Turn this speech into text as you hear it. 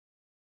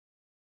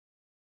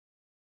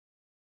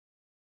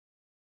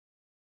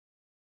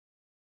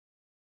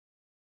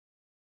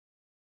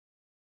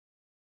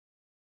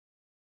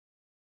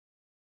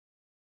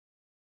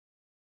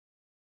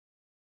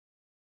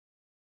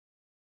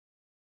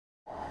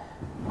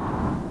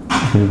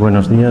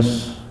Buenos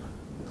días.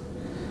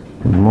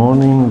 Good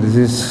morning. This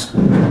is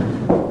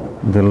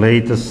the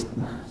latest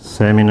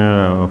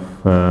seminar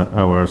of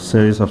our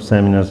series of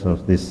seminars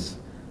of this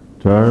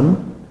term.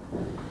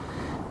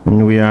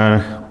 And we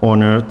are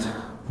honored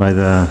by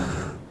the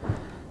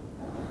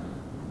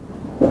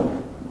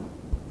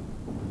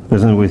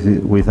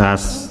presence with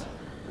us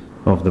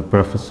of the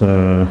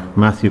Professor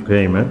Matthew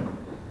Kramer.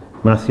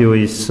 Matthew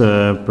is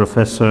a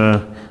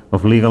professor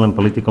of legal and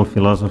political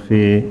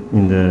philosophy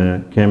in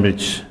the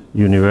Cambridge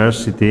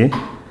University,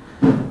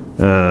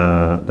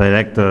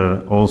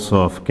 director also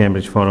of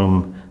Cambridge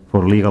Forum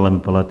for Legal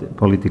and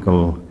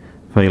Political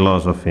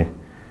Philosophy.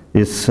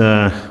 He's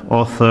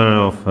author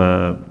of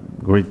a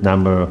great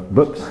number of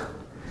books.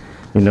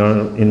 In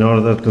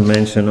order to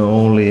mention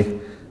only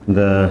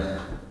the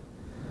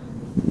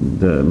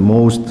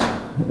most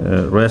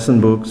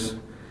recent books,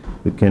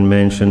 we can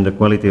mention The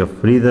Quality of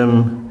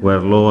Freedom, Where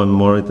Law and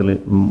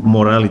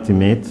Morality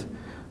Meet,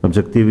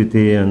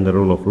 Objectivity and the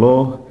Rule of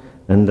Law,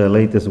 and the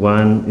latest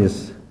one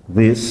is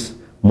this,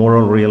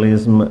 Moral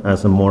Realism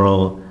as a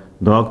Moral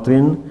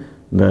Doctrine,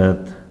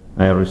 that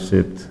I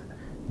received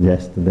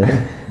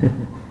yesterday.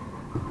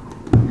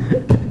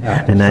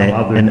 And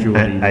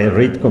I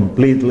read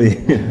completely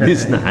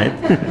this night.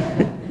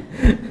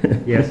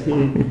 Yes,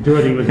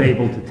 Jordi was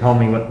able to tell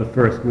me what the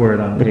first word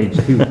on page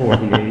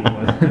 248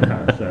 was.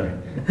 No, sorry.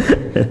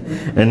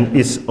 And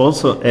is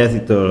also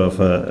editor of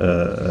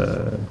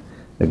a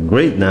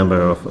great number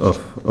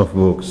of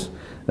books.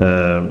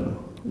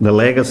 The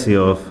legacy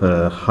of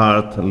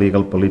hard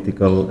legal,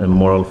 political, and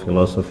moral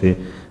philosophy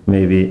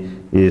maybe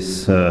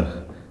is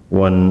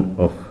one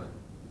of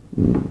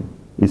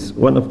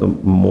the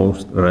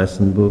most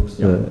recent books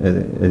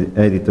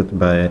edited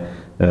by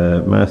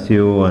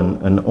Matthew,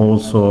 and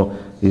also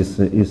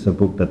is a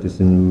book that is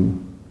in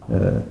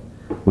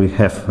we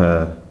have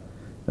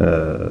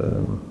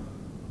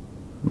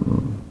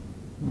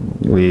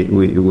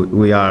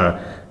we are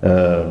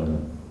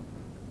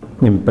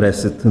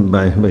impressed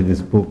by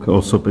this book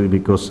also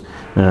because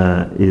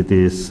it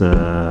is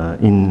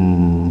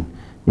in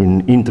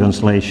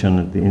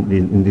translation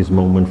in this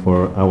moment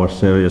for our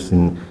series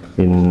in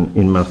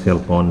Martial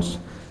Pon's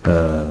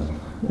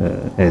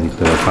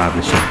editor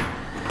publisher.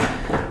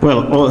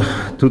 Well,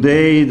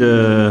 today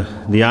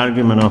the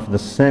argument of the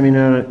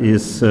seminar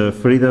is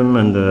freedom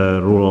and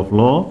the rule of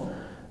law,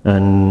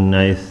 and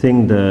I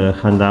think the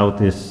handout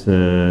is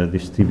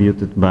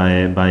distributed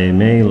by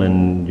email,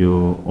 and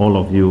all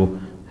of you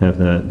have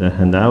the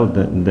handout,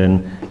 and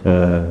then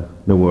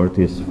the word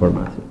is for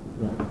Matthew.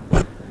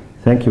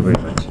 Thank you very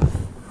much.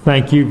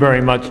 Thank you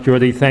very much,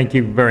 Jordi. Thank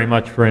you very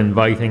much for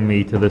inviting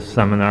me to this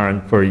seminar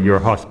and for your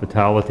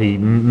hospitality.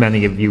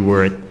 Many of you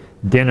were at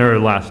dinner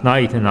last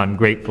night, and I'm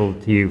grateful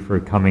to you for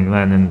coming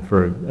then and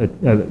for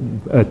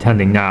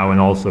attending now, and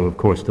also, of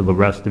course, to the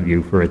rest of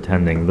you for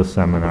attending the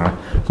seminar.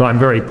 So I'm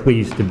very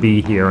pleased to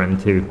be here and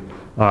to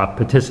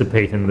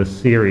participate in this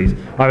series.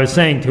 I was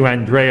saying to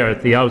Andrea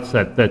at the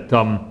outset that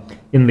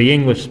in the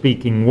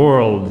English-speaking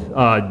world,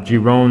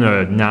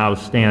 Girona now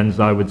stands,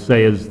 I would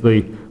say, as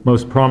the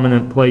most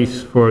prominent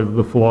place for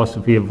the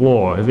philosophy of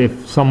law.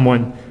 If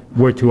someone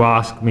were to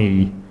ask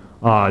me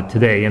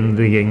today in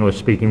the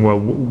English-speaking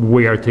world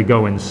where to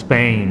go in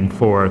Spain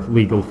for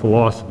legal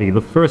philosophy,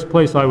 the first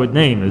place I would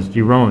name is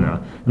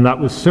Girona, and that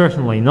was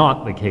certainly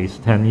not the case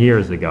 10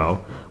 years ago.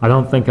 I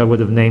don't think I would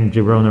have named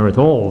Girona at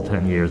all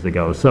 10 years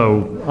ago.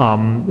 So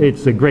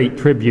it's a great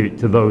tribute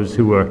to those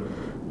who are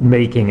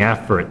making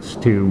efforts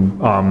to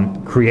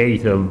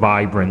create a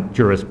vibrant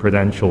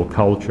jurisprudential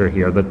culture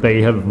here, that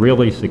they have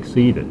really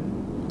succeeded.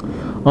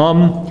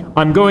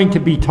 I'm going to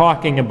be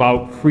talking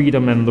about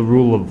freedom and the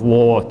rule of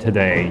law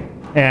today,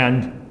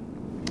 and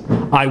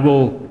I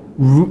will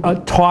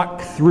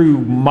talk through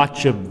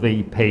much of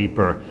the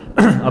paper,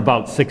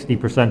 about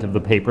 60% of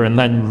the paper, and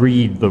then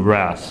read the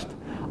rest.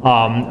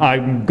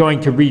 I'm going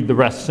to read the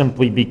rest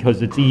simply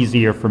because it's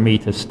easier for me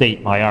to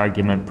state my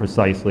argument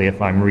precisely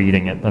if I'm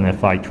reading it than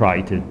if I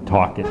try to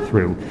talk it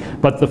through.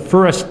 But the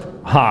first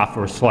half,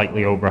 or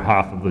slightly over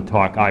half of the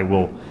talk, I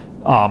will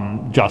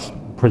just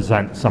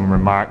present some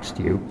remarks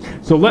to you.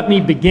 So let me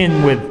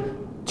begin with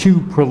two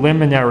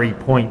preliminary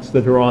points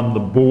that are on the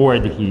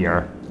board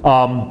here.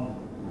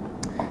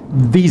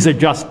 These are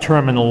just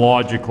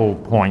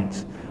terminological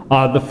points.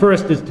 The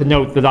first is to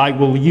note that I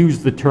will use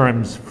the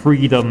terms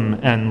freedom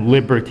and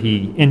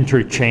liberty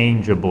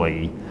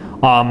interchangeably.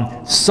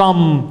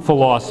 Some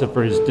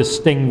philosophers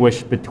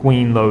distinguish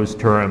between those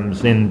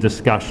terms in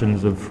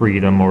discussions of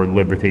freedom or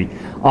liberty,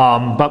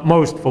 but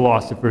most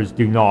philosophers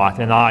do not,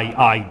 and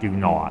I do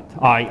not.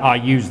 I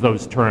use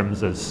those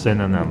terms as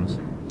synonyms.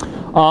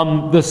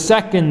 The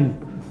second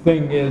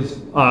thing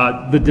is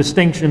the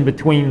distinction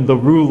between the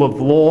rule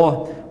of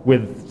law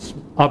with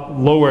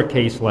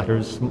lowercase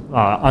letters,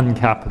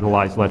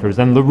 uncapitalized letters,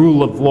 and the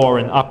rule of law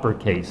in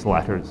uppercase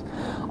letters.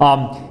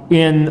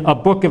 In a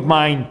book of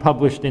mine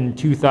published in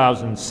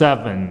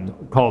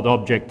 2007 called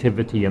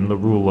Objectivity and the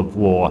Rule of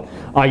Law,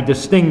 I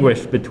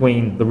distinguish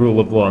between the rule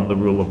of law and the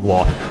rule of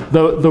law.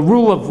 The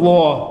rule of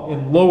law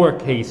in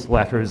lowercase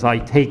letters I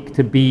take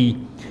to be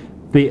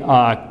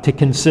to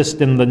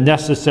consist in the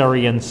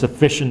necessary and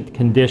sufficient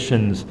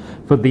conditions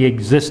for the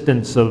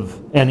existence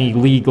of any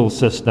legal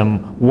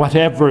system,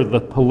 whatever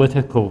the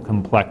political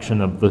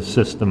complexion of the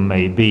system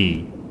may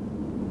be.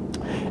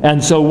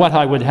 And so what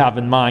I would have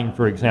in mind,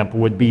 for example,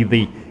 would be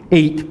the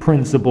 8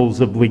 principles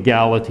of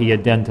legality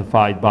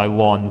identified by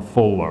Lon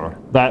Fuller.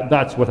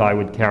 That's what I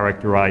would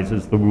characterize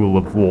as the rule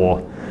of law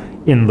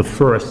in the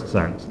first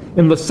sense.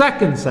 In the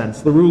second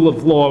sense, the rule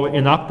of law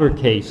in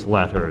uppercase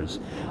letters,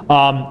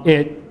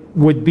 it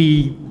would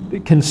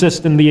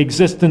consist in the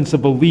existence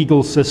of a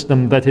legal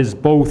system that is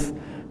both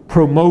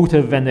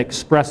promotive and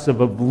expressive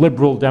of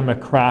liberal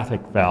democratic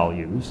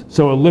values,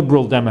 so a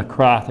liberal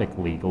democratic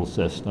legal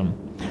system.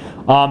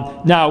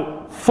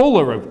 Now,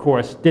 Fuller, of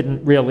course,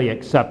 didn't really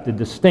accept a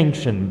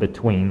distinction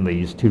between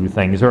these two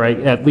things, or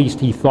at least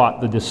he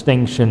thought the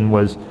distinction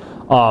was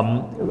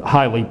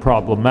highly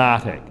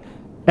problematic.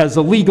 As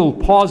a legal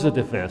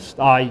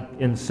positivist, I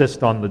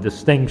insist on the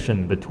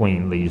distinction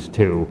between these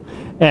two.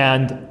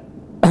 And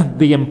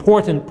the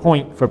important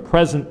point for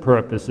present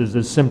purposes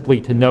is simply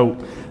to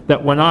note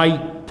that when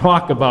I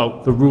talk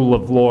about the rule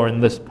of law in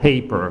this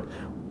paper,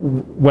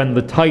 when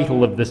the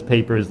title of this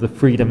paper is The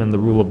Freedom and the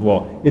Rule of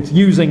Law, it's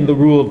using the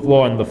rule of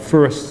law in the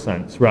first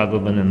sense rather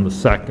than in the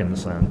second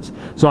sense.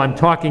 So I'm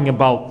talking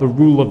about the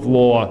rule of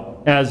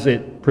law as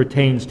it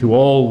pertains to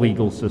all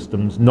legal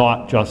systems,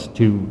 not just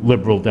to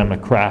liberal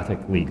democratic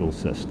legal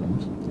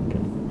systems.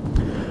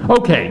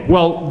 Okay,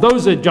 well,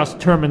 those are just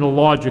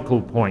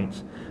terminological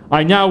points.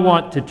 I now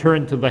want to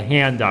turn to the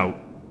handout.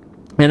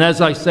 And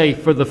as I say,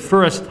 for the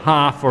first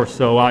half or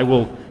so, I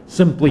will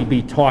simply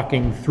be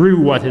talking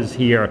through what is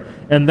here,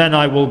 and then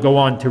I will go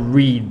on to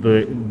read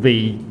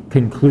the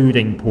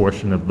concluding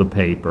portion of the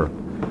paper.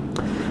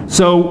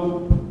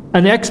 So,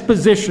 an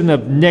exposition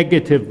of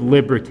negative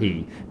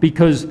liberty,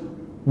 because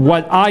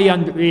what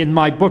in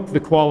my book,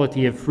 The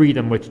Quality of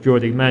Freedom, which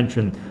Jordi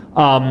mentioned,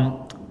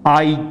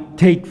 I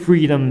take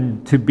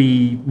freedom to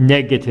be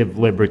negative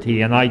liberty,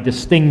 and I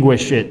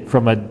distinguish it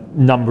from a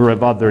number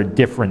of other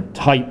different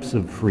types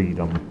of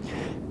freedom,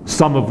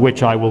 some of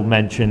which I will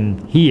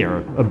mention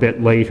here a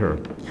bit later.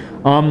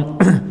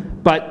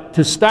 But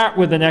to start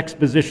with an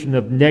exposition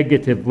of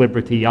negative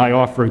liberty, I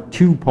offer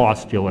 2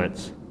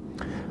 postulates.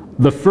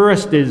 The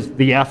first is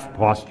the F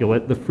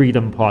postulate, the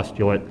freedom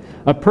postulate.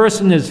 A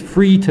person is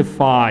free to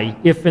fie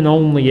if and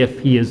only if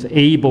he is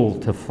able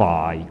to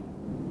fie.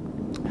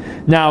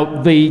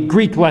 Now, the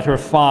Greek letter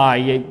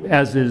phi,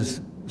 as is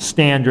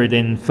standard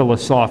in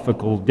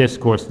philosophical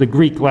discourse, the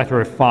Greek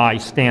letter phi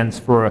stands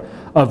for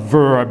a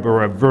verb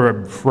or a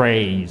verb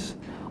phrase.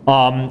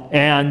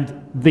 And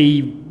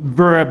the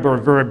verb or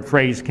verb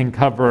phrase can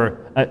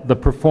cover the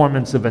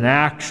performance of an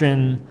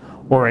action,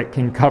 or it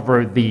can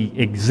cover the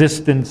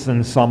existence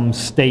in some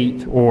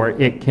state, or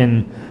it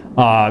can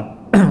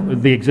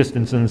the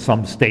existence in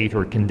some state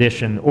or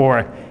condition,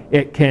 or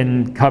it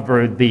can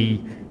cover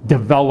the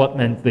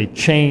development, the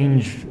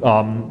change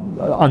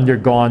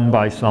undergone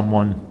by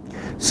someone.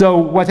 So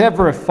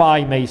whatever a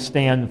phi may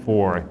stand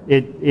for,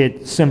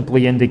 it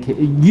simply indicates,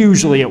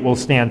 usually it will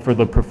stand for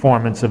the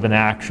performance of an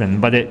action,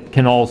 but it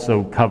can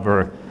also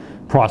cover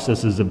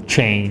processes of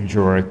change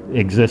or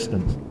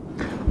existence.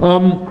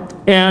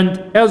 And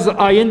as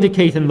I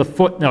indicate in the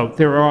footnote,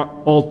 there are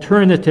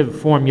alternative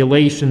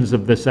formulations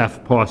of this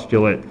F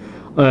postulate,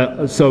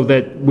 so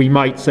that we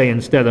might say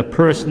instead, a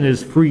person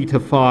is free to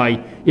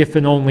fie if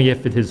and only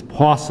if it is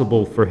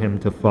possible for him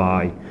to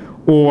fie,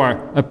 or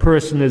a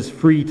person is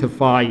free to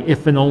fie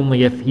if and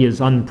only if he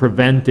is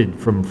unprevented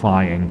from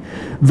fying.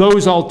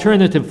 Those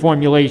alternative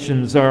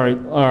formulations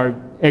are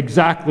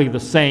exactly the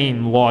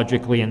same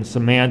logically and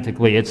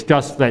semantically. It's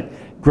just that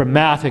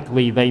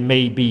grammatically they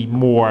may be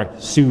more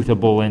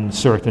suitable in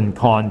certain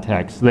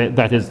contexts.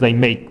 That is, they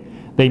may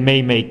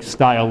make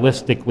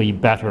stylistically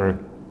better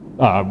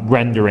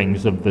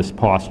renderings of this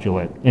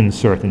postulate in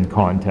certain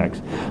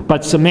contexts.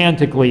 But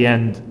semantically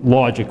and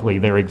logically,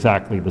 they're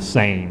exactly the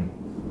same.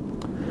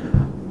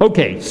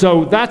 Okay,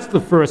 so that's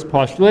the first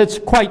postulate. It's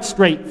quite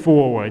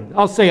straightforward.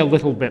 I'll say a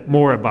little bit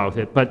more about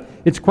it, but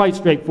it's quite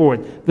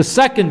straightforward. The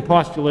second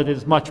postulate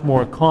is much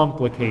more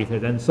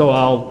complicated, and so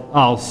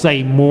I'll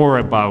say more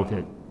about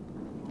it.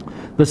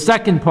 The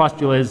second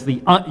postulate is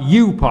the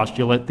U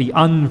postulate, the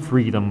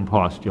unfreedom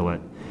postulate.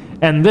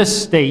 And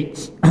this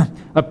states,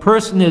 a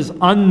person is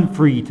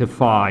unfree to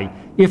fie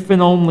if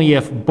and only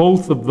if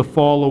both of the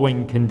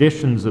following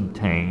conditions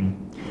obtain.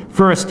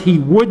 First, he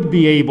would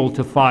be able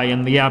to fie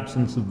in the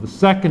absence of the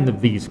second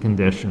of these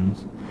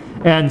conditions.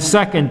 And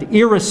second,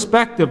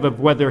 irrespective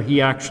of whether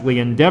he actually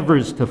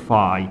endeavors to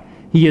fie,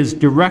 he is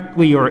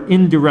directly or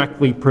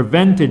indirectly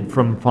prevented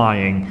from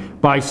flying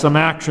by some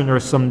action or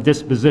some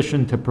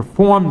disposition to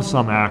perform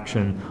some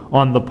action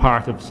on the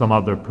part of some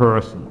other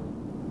person.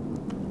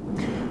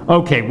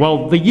 Okay,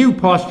 well, the U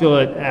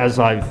postulate, as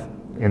I've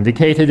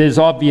indicated, is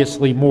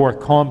obviously more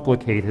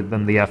complicated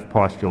than the F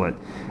postulate.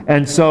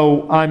 And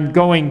so I'm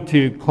going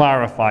to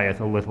clarify it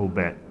a little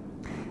bit.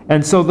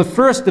 And so the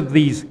first of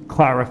these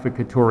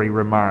clarificatory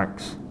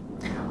remarks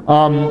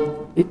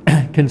it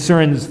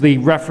concerns the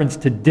reference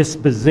to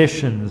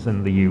dispositions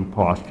in the U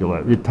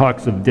postulate. It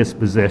talks of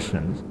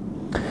dispositions.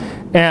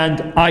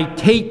 And I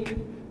take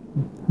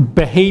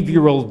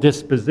behavioral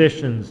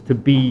dispositions to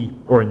be,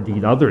 or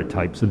indeed other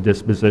types of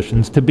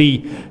dispositions, to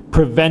be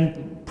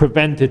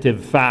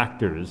preventative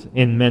factors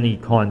in many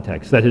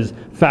contexts. That is,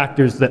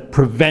 factors that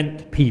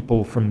prevent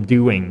people from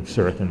doing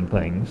certain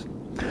things.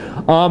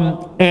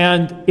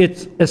 And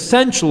it's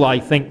essential, I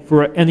think,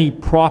 for any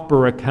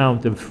proper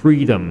account of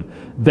freedom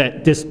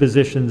that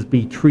dispositions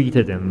be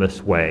treated in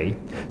this way.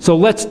 So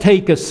let's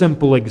take a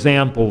simple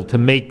example to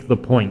make the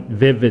point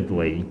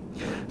vividly.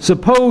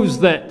 Suppose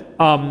that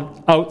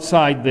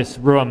outside this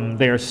room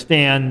there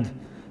stand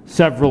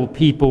several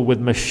people with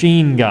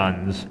machine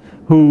guns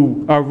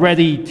who are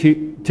ready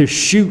to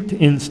shoot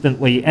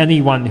instantly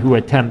anyone who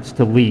attempts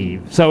to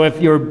leave. So if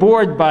you're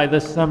bored by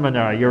this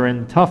seminar, you're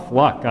in tough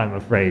luck, I'm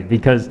afraid,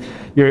 because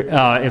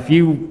if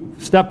you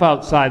step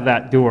outside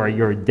that door,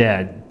 you're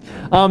dead.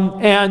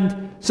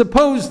 And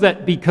suppose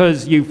that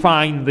because you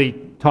find the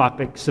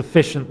topic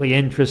sufficiently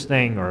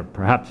interesting, or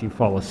perhaps you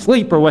fall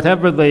asleep, or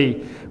whatever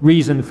the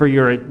reason for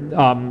your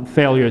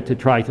failure to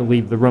try to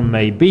leave the room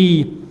may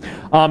be,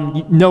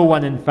 no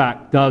one in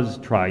fact does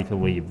try to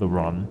leave the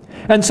room.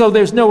 And so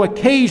there's no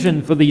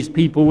occasion for these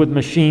people with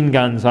machine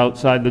guns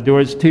outside the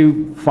doors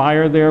to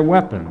fire their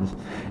weapons.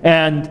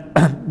 And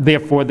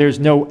therefore there's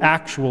no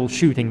actual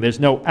shooting, there's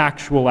no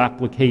actual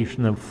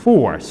application of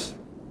force.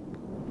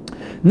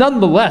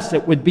 Nonetheless,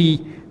 it would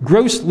be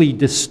grossly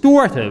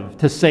distortive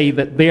to say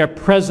that their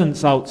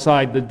presence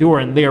outside the door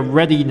and their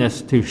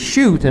readiness to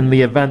shoot in the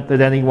event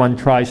that anyone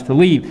tries to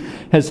leave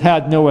has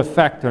had no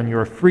effect on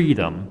your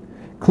freedom.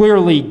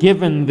 Clearly,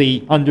 given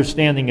the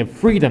understanding of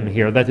freedom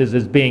here, that is,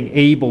 as being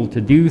able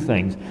to do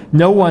things,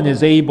 no one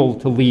is able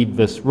to leave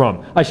this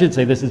room. I should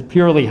say this is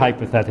purely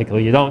hypothetical.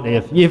 You don't,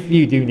 if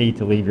you do need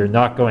to leave, you're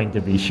not going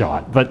to be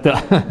shot. But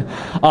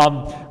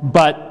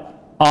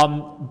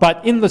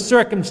in the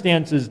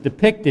circumstances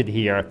depicted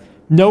here,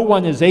 no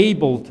one is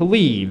able to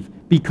leave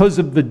because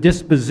of the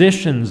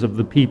dispositions of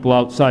the people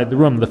outside the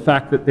room, the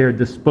fact that they're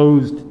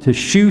disposed to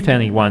shoot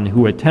anyone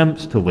who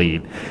attempts to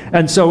leave.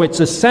 And so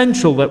it's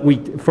essential that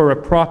for a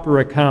proper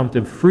account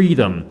of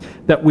freedom,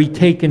 that we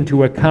take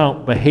into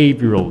account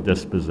behavioral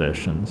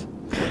dispositions.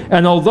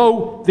 And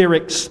although they're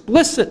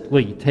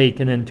explicitly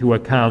taken into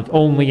account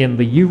only in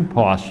the U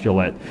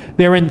postulate,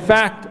 they're in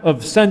fact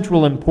of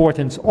central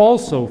importance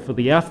also for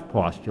the F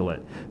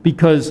postulate,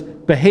 because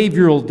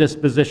behavioral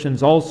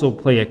dispositions also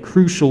play a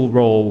crucial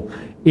role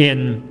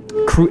in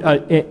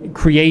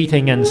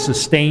creating and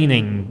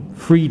sustaining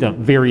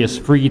freedom, various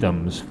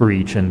freedoms for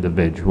each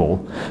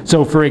individual.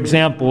 So for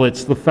example,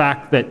 it's the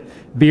fact that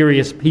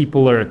various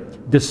people are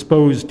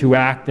disposed to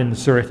act in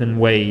certain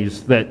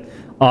ways that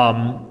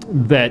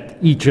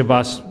each of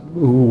us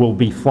who will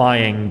be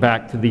flying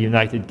back to the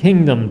United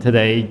Kingdom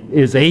today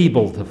is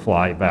able to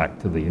fly back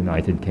to the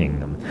United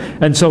Kingdom,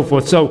 and so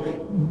forth. So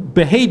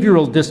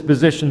behavioral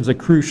dispositions are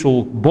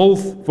crucial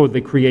both for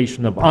the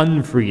creation of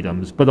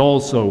unfreedoms, but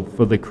also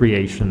for the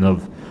creation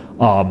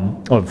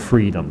of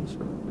freedoms.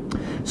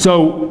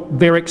 So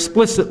they're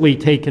explicitly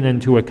taken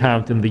into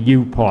account in the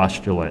U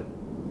postulate.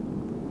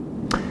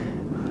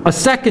 A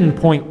second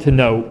point to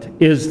note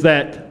is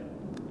that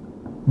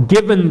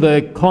given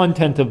the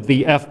content of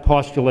the F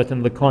postulate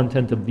and the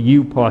content of the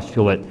U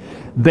postulate,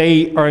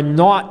 they are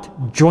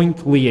not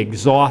jointly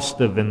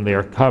exhaustive in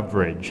their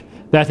coverage.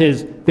 That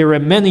is, there are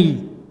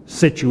many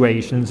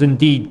situations,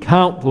 indeed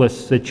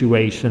countless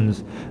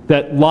situations,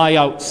 that lie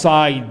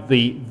outside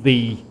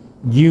the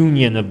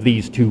union of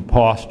these two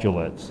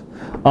postulates.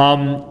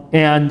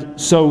 And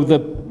so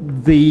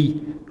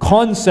the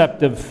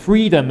concept of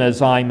freedom,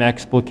 as I'm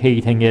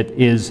explicating it,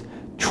 is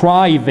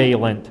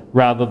trivalent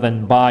rather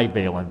than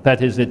bivalent.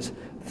 That is, it's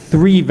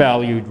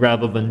three-valued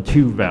rather than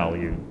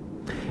two-valued.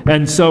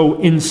 And so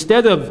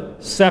instead of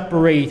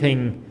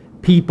separating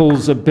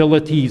people's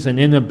abilities and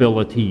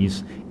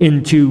inabilities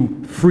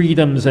into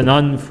freedoms and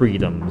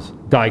unfreedoms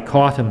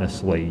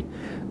dichotomously,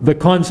 the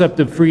concept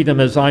of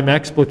freedom, as I'm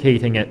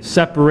explicating it,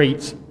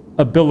 separates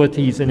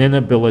abilities and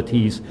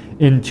inabilities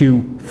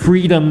into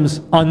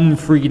freedoms,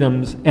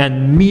 unfreedoms,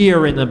 and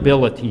mere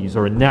inabilities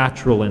or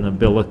natural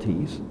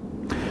inabilities.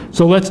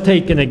 So let's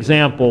take an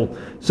example.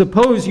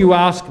 Suppose you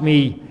ask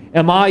me,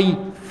 am I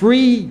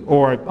free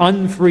or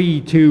unfree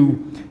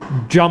to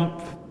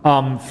jump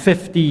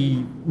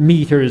 50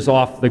 meters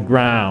off the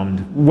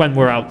ground when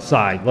we're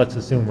outside? Let's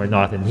assume we're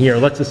not in here.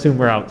 Let's assume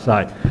we're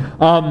outside.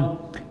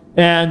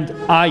 And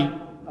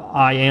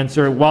I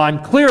answer, well,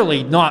 I'm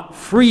clearly not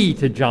free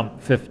to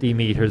jump 50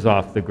 meters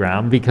off the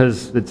ground,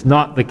 because it's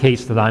not the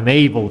case that I'm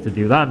able to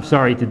do that. I'm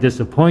sorry to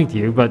disappoint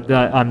you, but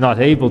I'm not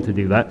able to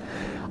do that.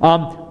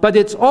 But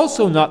it's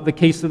also not the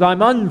case that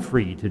I'm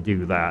unfree to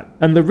do that.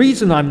 And the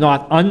reason I'm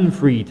not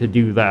unfree to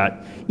do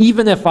that,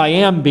 even if I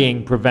am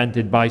being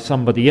prevented by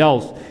somebody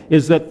else,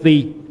 is that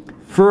the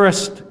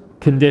first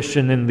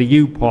condition in the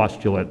U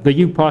postulate. The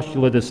U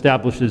postulate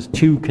establishes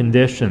two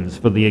conditions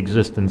for the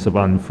existence of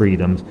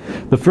unfreedoms.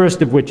 The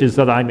first of which is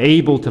that I'm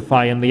able to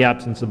fly in the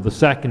absence of the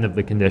second of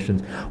the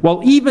conditions.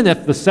 Well, even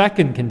if the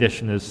second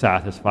condition is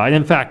satisfied,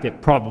 in fact,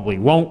 it probably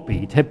won't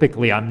be.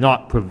 Typically, I'm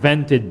not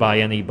prevented by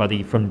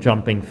anybody from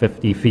jumping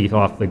 50 feet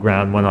off the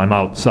ground when I'm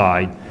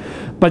outside.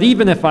 But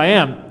even if I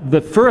am, the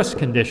first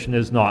condition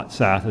is not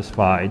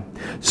satisfied.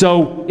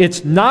 So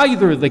it's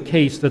neither the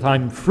case that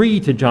I'm free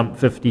to jump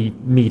 50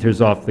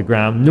 meters off the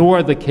ground,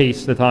 nor the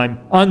case that I'm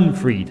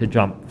unfree to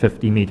jump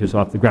 50 meters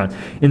off the ground.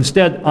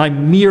 Instead,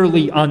 I'm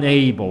merely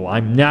unable.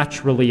 I'm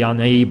naturally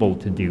unable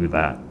to do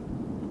that.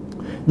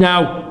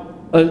 Now,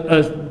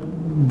 a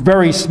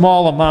very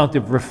small amount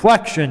of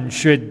reflection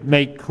should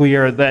make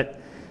clear that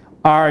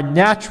our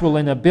natural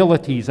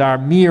inabilities, our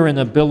mere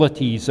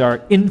inabilities,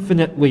 are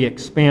infinitely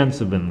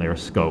expansive in their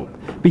scope.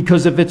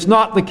 Because if it's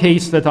not the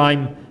case that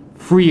I'm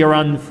free or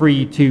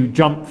unfree to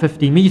jump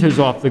 50 meters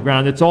off the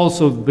ground, it's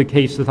also the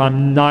case that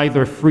I'm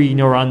neither free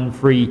nor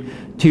unfree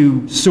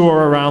to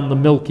soar around the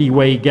Milky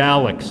Way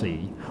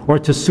galaxy, or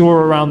to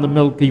soar around the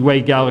Milky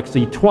Way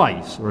galaxy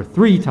twice or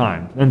 3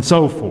 times, and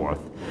so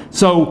forth.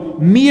 So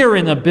mere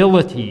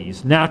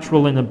inabilities,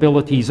 natural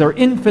inabilities, are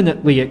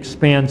infinitely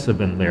expansive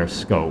in their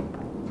scope.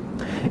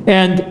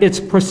 And it's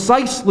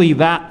precisely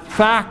that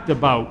fact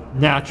about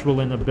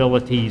natural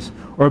inabilities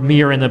or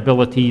mere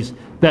inabilities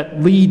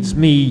that leads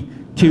me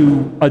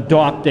to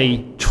adopt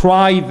a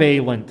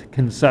trivalent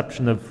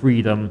conception of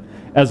freedom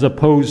as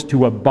opposed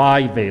to a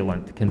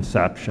bivalent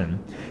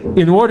conception.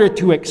 In order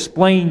to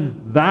explain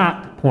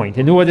that point,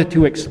 in order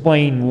to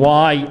explain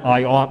why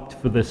I opt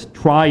for this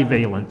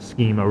trivalent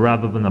schema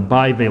rather than a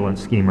bivalent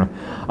schema,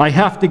 I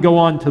have to go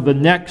on to the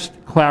next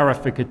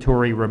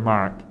clarificatory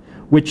remark,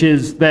 which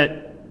is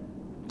that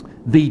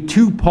the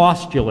two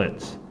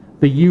postulates,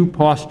 the U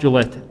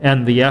postulate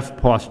and the F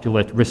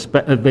postulate,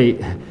 respectively,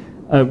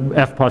 the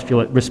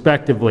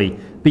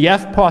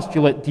F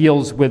postulate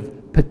deals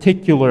with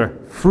particular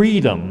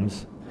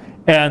freedoms,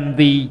 and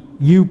the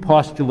U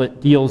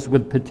postulate deals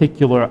with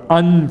particular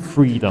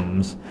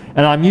unfreedoms.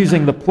 And I'm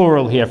using the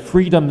plural here,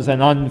 freedoms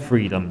and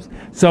unfreedoms.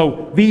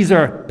 So these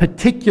are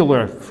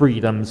particular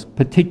freedoms,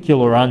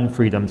 particular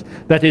unfreedoms.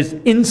 That is,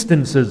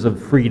 instances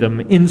of freedom,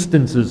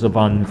 instances of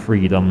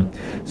unfreedom.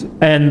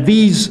 And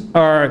these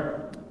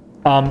are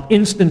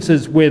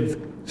instances with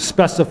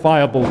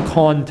specifiable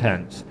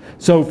contents.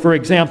 So, for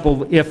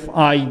example, if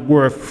I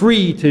were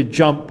free to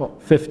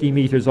jump 50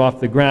 meters off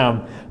the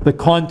ground, the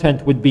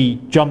content would be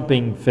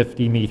jumping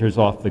 50 meters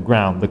off the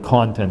ground, the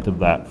content of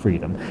that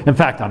freedom. In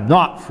fact, I'm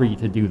not free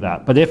to do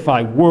that, but if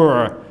I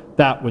were,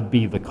 that would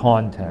be the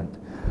content.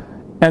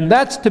 And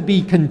that's to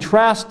be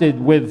contrasted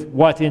with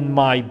what in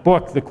my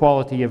book, The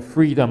Quality of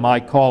Freedom, I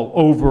call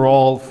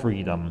overall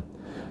freedom.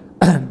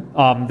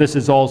 This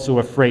is also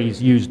a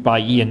phrase used by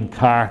Ian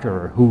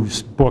Carter,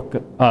 whose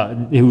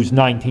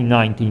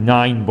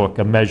 1999 book,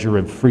 A Measure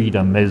of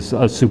Freedom, is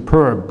a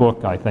superb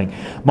book, I think.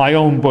 My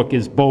own book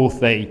is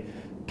both a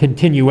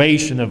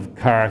continuation of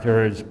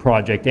Carter's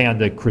project and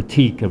a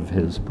critique of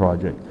his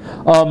project.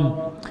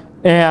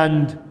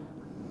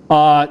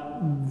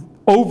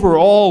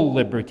 Overall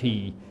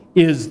liberty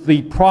is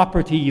the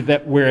property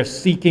that we're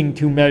seeking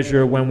to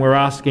measure when we're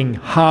asking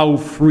how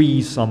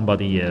free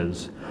somebody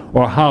is,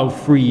 or how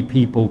free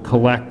people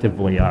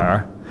collectively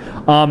are.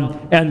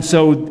 And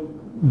so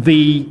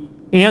the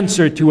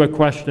answer to a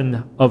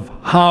question of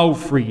how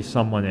free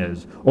someone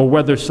is, or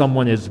whether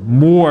someone is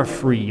more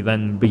free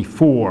than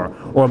before,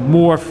 or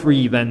more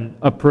free than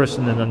a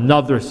person in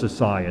another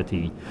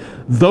society,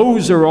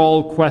 those are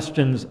all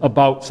questions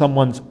about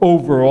someone's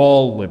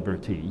overall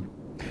liberty.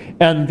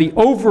 And the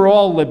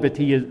overall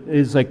liberty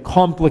is a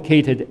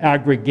complicated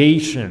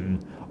aggregation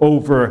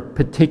over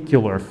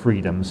particular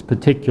freedoms,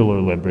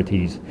 particular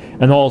liberties,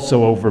 and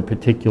also over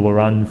particular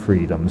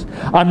unfreedoms.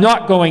 I'm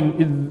not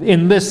going,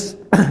 in this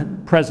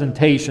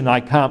presentation, I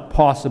can't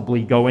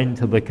possibly go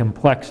into the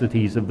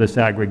complexities of this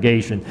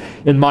aggregation.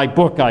 In my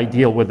book, I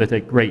deal with it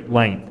at great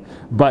length,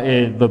 but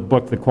the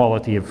book, The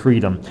Quality of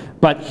Freedom.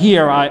 But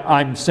here,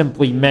 I'm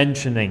simply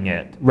mentioning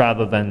it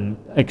rather than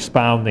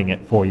expounding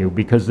it for you,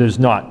 because there's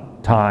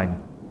not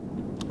time.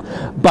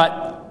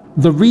 But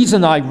the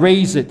reason I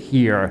raise it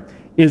here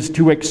is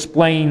to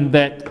explain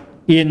that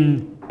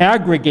in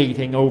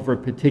aggregating over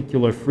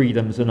particular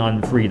freedoms and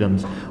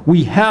unfreedoms,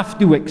 we have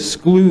to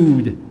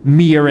exclude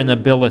mere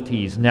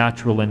inabilities,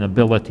 natural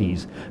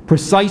inabilities,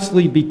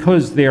 precisely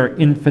because they're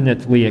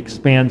infinitely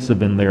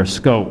expansive in their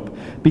scope.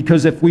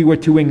 Because if we were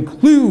to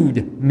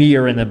include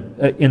mere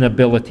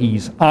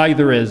inabilities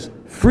either as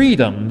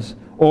freedoms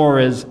or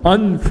as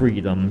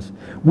unfreedoms,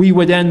 we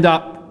would end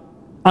up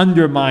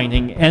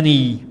undermining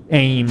any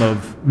aim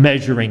of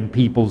measuring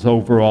people's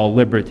overall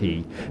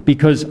liberty,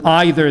 because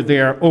either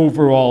their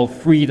overall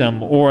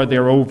freedom or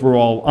their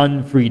overall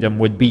unfreedom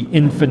would be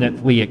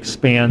infinitely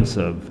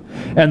expansive,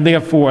 and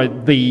therefore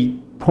the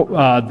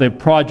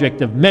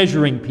project of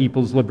measuring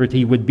people's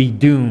liberty would be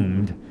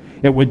doomed.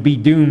 It would be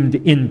doomed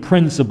in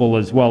principle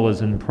as well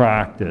as in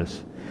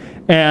practice.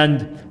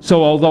 And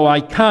so although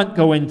I can't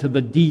go into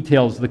the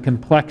details, the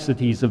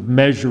complexities of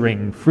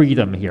measuring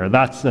freedom here,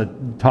 that's a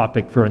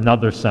topic for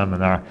another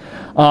seminar,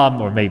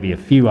 or maybe a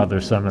few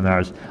other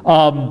seminars,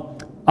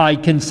 I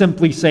can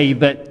simply say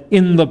that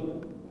in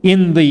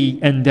the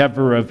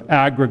endeavor of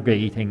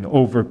aggregating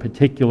over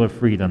particular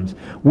freedoms,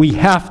 we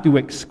have to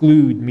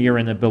exclude mere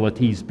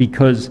inabilities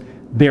because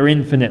they're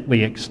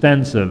infinitely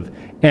extensive,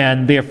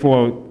 and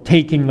therefore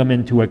taking them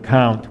into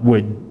account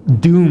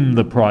would doom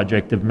the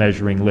project of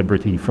measuring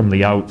liberty from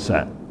the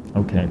outset.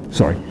 Okay,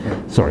 sorry.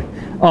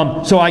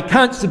 So I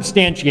can't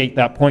substantiate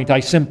that point. I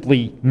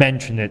simply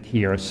mention it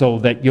here so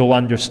that you'll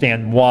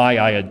understand why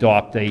I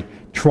adopt a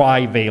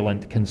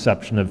trivalent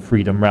conception of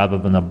freedom rather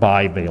than a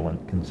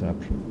bivalent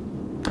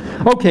conception.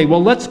 Okay,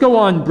 well, let's go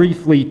on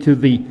briefly to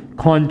the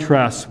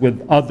contrasts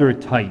with other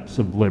types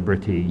of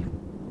liberty.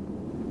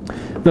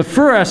 The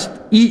first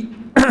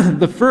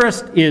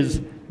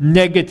is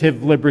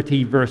negative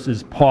liberty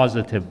versus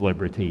positive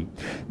liberty.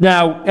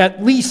 Now,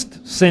 at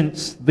least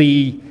since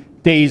the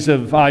days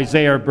of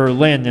Isaiah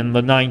Berlin in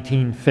the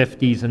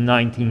 1950s and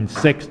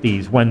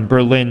 1960s, when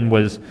Berlin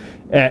was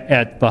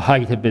at the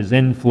height of his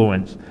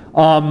influence,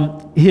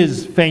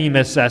 his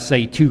famous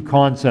essay, Two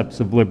Concepts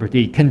of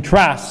Liberty,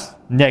 contrasts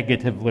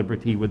negative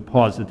liberty with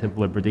positive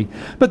liberty.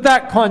 But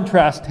that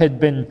contrast had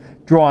been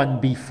drawn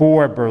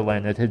before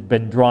Berlin. It had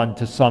been drawn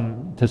to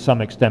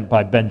some extent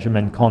by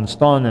Benjamin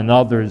Constant and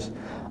others.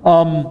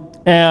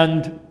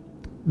 And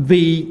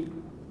the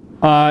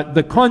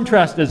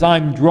contrast as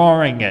I'm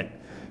drawing it,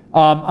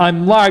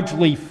 I'm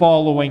largely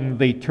following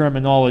the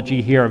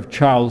terminology here of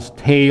Charles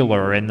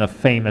Taylor in the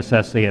famous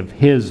essay of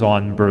his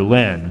on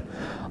Berlin,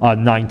 a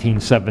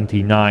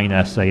 1979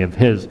 essay of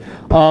his,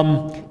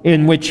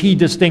 in which he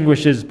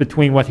distinguishes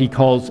between what he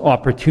calls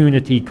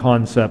opportunity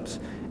concepts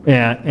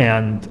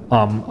and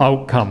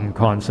outcome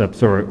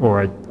concepts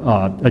or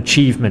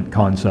achievement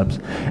concepts.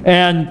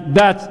 And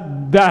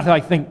that I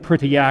think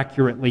pretty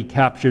accurately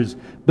captures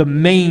the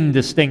main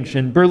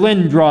distinction.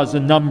 Berlin draws a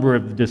number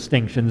of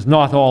distinctions,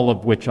 not all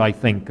of which I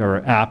think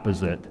are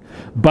apposite.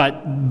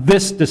 But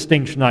this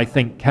distinction, I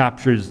think,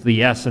 captures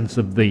the essence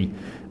of the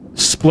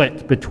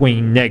split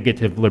between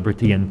negative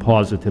liberty and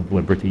positive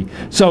liberty.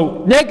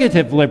 So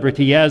negative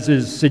liberty, as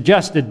is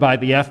suggested by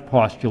the F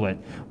postulate,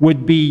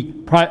 would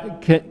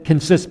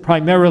consist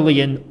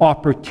primarily in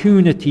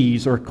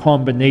opportunities or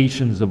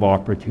combinations of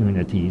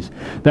opportunities.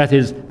 That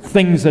is,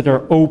 things that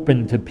are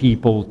open to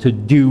people to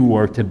do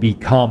or to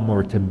become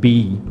or to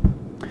be.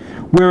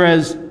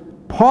 Whereas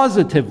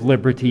positive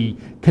liberty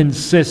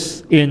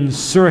consists in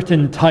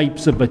certain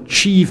types of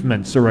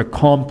achievements or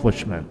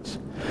accomplishments.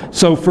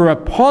 So for a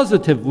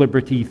positive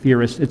liberty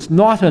theorist, it's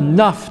not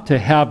enough to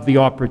have the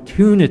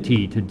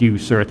opportunity to do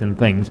certain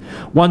things.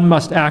 One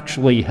must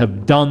actually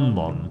have done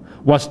them.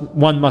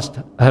 One must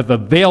have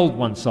availed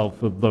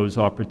oneself of those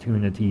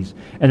opportunities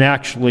and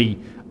actually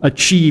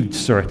achieved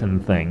certain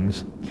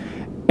things.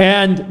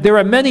 And there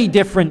are many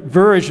different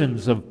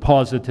versions of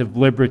positive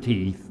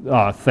liberty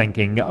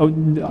thinking,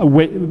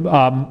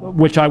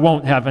 which I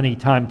won't have any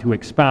time to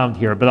expound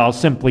here, but I'll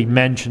simply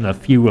mention a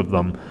few of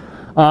them.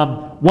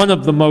 One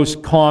of the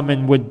most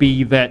common would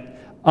be that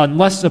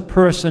unless a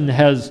person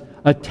has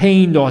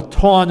attained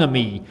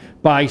autonomy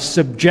by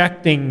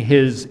subjecting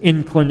his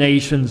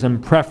inclinations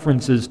and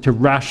preferences to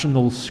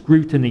rational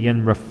scrutiny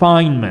and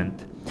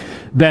refinement,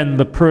 then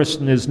the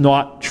person is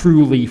not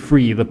truly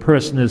free. The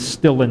person is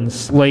still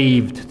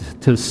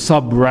enslaved to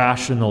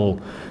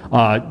sub-rational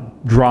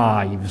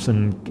drives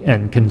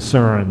and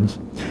concerns.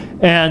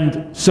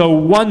 And so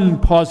one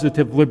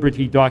positive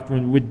liberty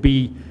doctrine would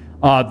be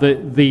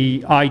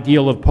the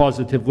ideal of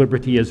positive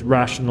liberty is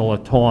rational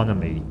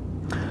autonomy.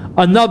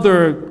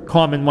 Another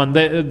common one,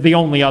 the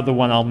only other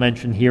one I'll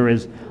mention here,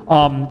 is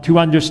to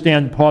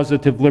understand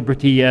positive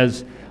liberty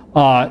as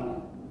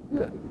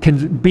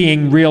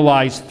being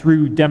realized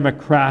through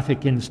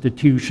democratic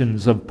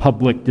institutions of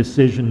public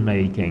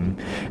decision-making.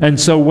 And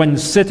so when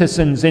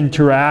citizens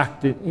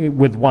interact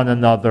with one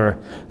another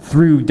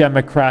through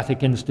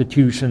democratic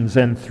institutions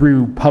and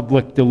through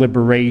public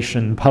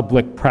deliberation,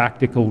 public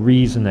practical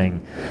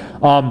reasoning,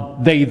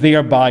 they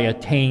thereby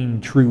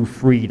attain true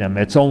freedom.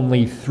 It's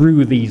only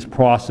through these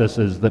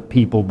processes that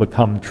people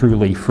become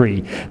truly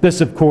free.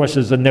 This, of course,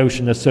 is a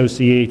notion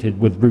associated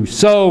with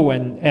Rousseau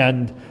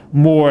and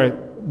more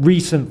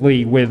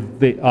recently with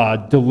the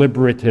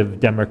deliberative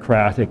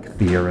democratic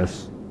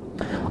theorists.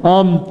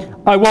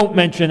 I won't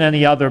mention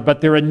any other, but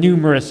there are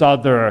numerous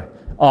other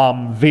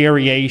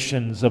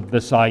variations of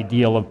this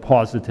ideal of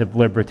positive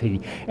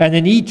liberty. And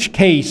in each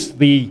case,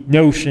 the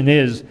notion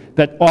is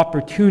that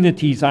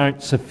opportunities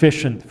aren't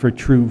sufficient for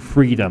true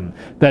freedom,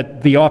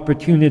 that the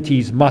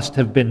opportunities must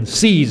have been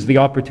seized, the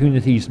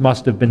opportunities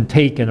must have been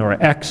taken or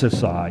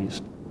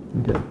exercised.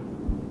 Okay.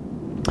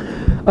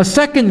 A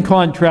second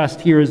contrast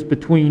here is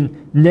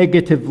between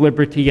negative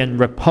liberty and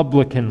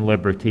republican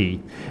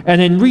liberty.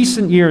 And in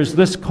recent years,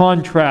 this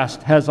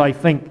contrast has, I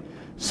think,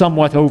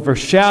 somewhat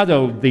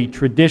overshadowed the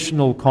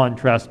traditional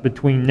contrast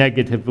between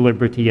negative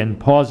liberty and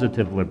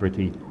positive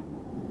liberty.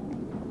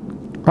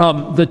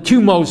 The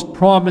two most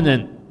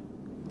prominent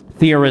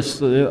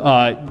theorists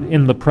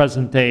in the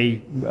present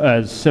day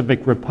as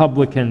civic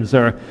republicans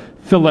are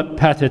Philip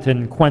Pettit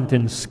and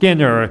Quentin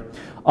Skinner,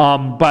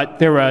 but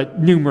there are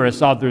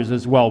numerous others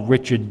as well,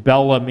 Richard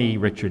Bellamy,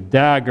 Richard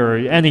Dagger,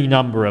 any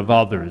number of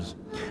others.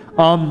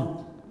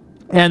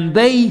 And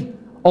they,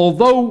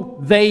 although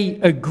they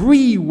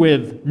agree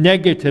with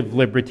negative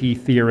liberty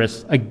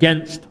theorists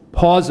against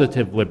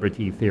positive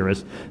liberty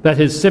theorists, that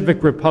is,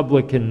 civic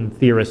republican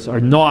theorists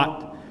are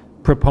not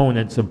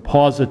proponents of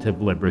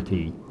positive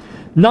liberty,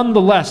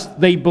 nonetheless,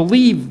 they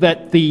believe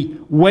that the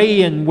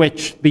way in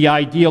which the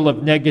ideal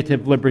of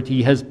negative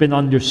liberty has been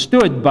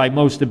understood by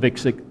most of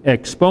its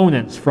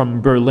exponents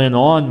from Berlin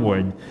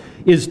onward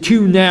is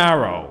too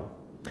narrow.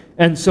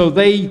 And so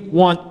they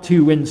want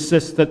to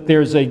insist that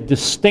there's a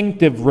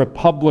distinctive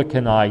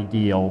republican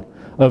ideal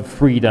of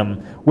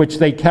freedom, which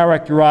they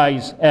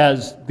characterize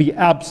as the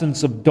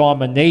absence of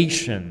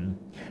domination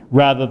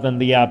rather than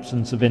the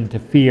absence of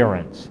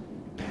interference.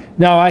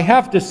 Now, I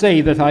have to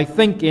say that I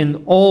think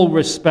in all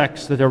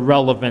respects that are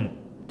relevant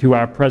to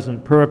our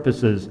present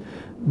purposes,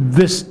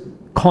 this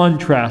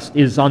contrast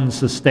is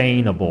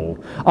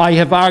unsustainable. I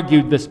have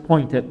argued this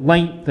point at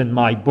length in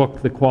my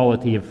book, The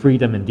Quality of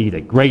Freedom, indeed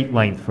at great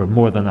length for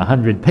more than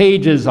 100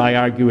 pages. I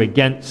argue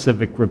against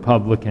civic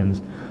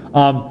republicans.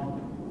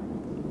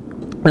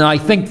 And I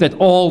think that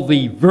all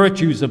the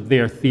virtues of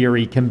their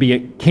theory can be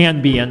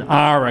and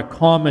are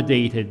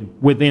accommodated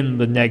within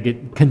the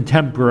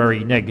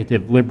contemporary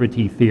negative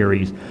liberty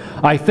theories.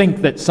 I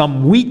think that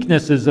some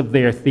weaknesses of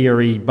their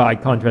theory, by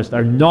contrast,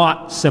 are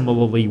not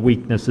similarly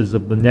weaknesses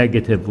of the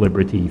negative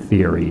liberty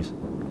theories.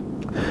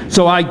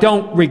 So I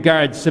don't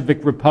regard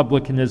civic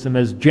republicanism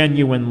as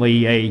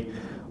genuinely a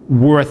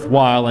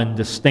worthwhile and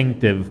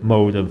distinctive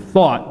mode of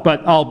thought,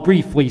 but I'll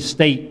briefly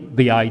state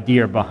the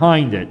idea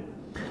behind it.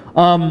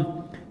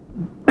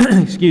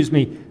 Excuse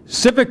me,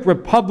 civic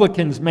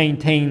republicans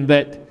maintain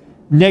that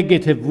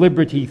negative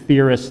liberty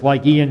theorists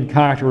like Ian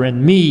Carter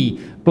and me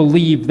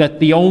believe that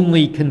the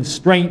only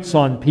constraints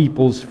on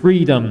people's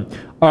freedom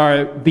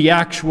are the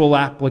actual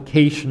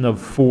application of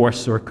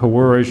force or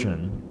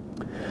coercion.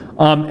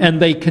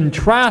 And they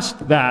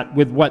contrast that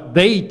with what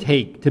they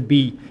take to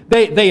be,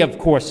 they of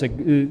course,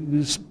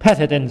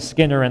 Pettit and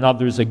Skinner and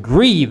others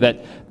agree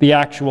that the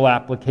actual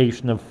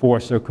application of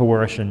force or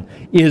coercion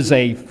is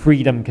a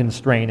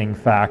freedom-constraining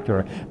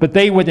factor. But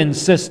they would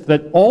insist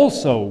that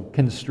also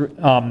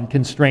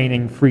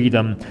constraining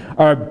freedom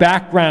are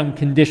background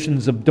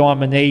conditions of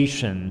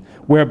domination,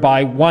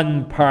 whereby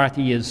one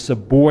party is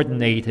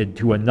subordinated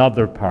to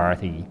another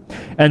party.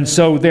 And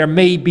so there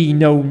may be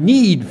no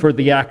need for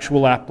the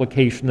actual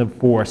application of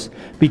force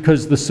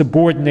because the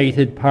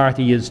subordinated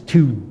party is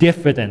too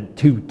diffident,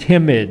 too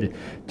timid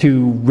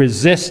to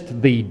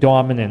resist the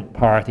dominant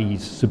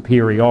party's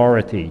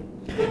superiority.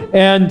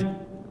 And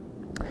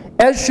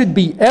as should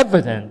be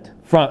evident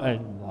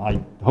from,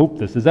 I hope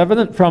this is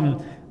evident,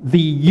 from the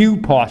U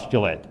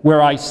postulate,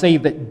 where I say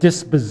that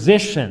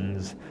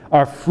dispositions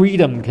are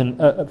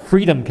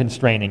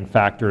freedom-constraining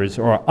factors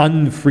or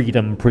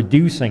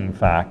unfreedom-producing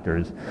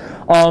factors.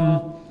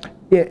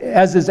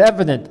 As is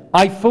evident,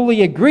 I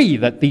fully agree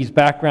that these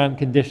background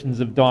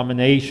conditions of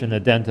domination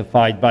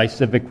identified by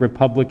civic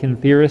republican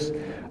theorists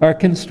are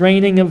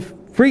constraining of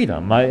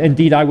freedom.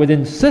 Indeed, I would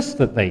insist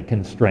that they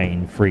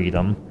constrain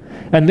freedom.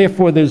 And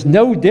therefore, there's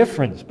no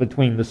difference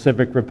between the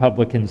civic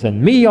republicans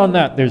and me on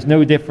that. There's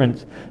no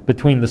difference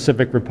between the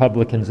civic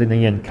republicans and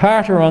Ian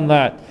Carter on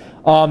that.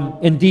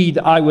 Indeed,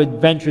 I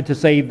would venture to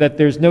say that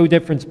there's no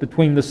difference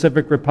between the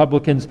civic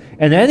republicans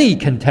and any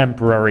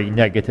contemporary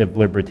negative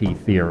liberty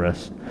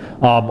theorist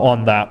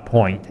on that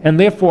point. And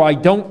therefore, I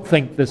don't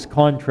think this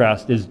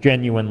contrast is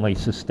genuinely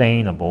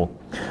sustainable.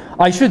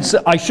 I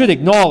should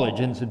acknowledge,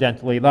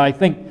 incidentally, that I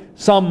think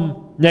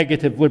some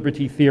negative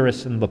liberty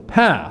theorists in the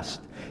past,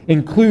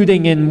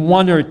 including in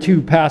one or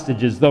two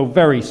passages, though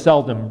very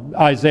seldom,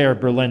 Isaiah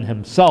Berlin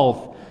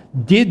himself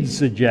did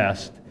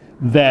suggest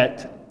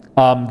that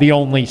the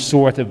only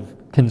sort of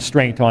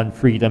constraint on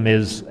freedom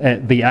is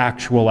the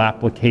actual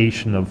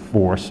application of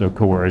force or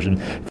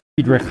coercion.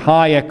 Friedrich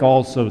Hayek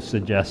also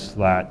suggests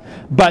that.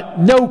 But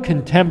no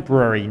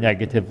contemporary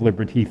negative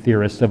liberty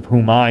theorist of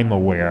whom I'm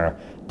aware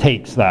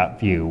takes that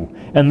view.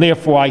 And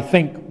therefore, I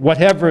think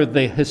whatever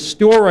the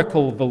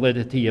historical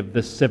validity of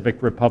this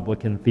civic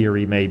republican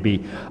theory may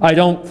be, I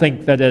don't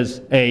think that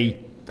as a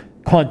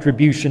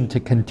contribution to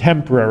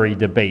contemporary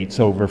debates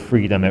over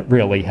freedom, it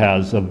really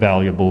has a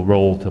valuable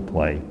role to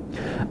play.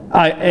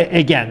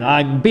 Again,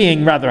 I'm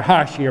being rather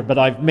harsh here, but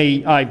I've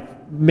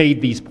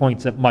made these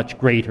points at much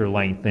greater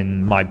length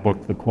in my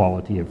book, The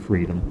Quality of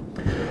Freedom.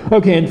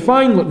 Okay, and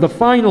finally, the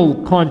final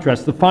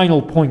contrast, the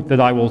final point that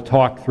I will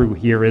talk through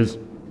here is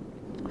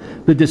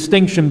the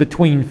distinction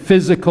between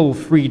physical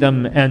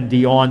freedom and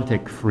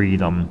deontic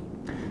freedom.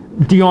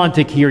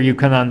 Deontic here you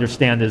can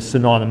understand is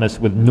synonymous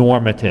with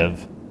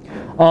normative.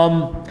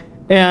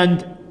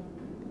 And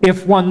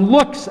if one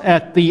looks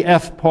at the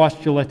F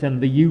postulate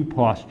and the U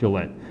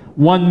postulate,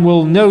 one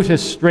will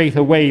notice straight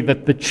away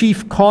that the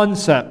chief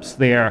concepts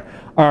there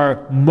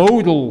are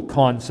modal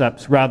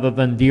concepts rather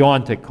than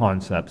deontic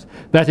concepts.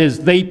 That is,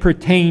 they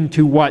pertain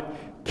to what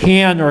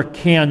can or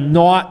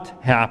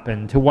cannot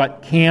happen, to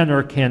what can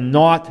or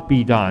cannot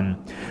be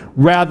done,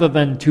 rather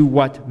than to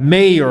what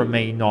may or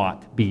may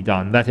not be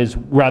done. That is,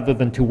 rather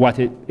than to what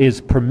it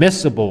is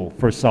permissible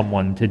for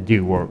someone to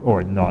do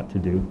or not to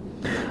do.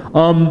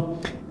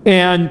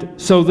 And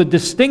so the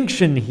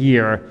distinction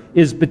here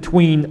is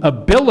between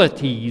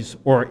abilities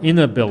or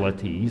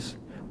inabilities,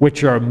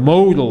 which are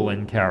modal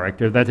in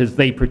character, that is,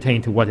 they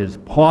pertain to what is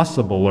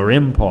possible or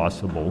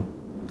impossible,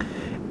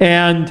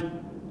 and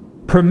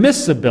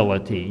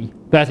permissibility,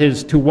 that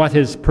is, to what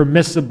is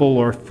permissible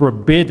or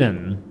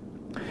forbidden.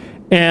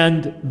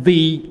 And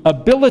the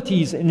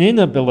abilities and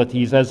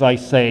inabilities, as I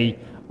say,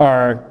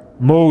 are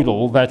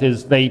modal, that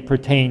is, they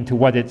pertain to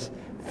what it's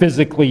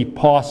physically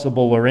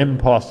possible or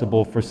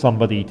impossible for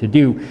somebody to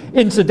do.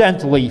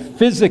 Incidentally,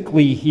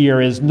 physically here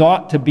is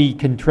not to be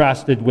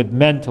contrasted with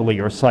mentally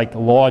or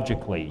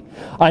psychologically.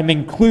 I'm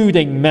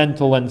including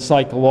mental and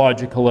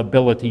psychological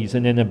abilities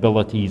and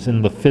inabilities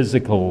in the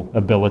physical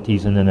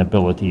abilities and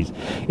inabilities.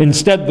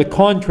 Instead, the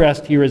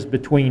contrast here is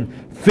between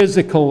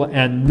physical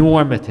and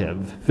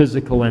normative,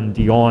 physical and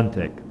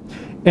deontic.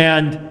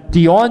 And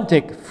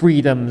deontic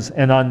freedoms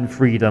and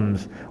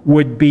unfreedoms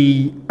would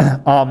be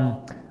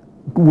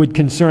would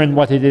concern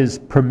what it is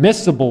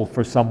permissible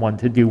for someone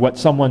to do, what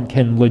someone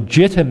can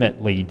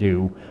legitimately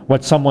do,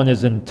 what someone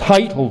is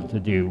entitled to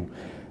do,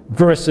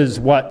 versus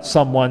what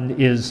someone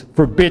is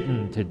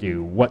forbidden to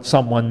do, what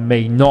someone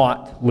may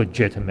not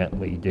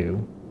legitimately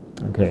do.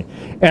 Okay,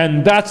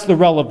 and that's the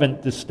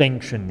relevant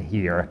distinction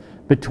here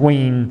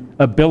between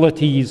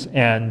abilities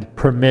and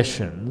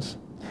permissions.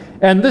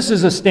 And this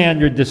is a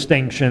standard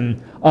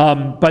distinction,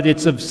 but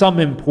it's of some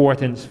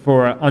importance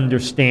for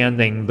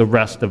understanding the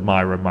rest of my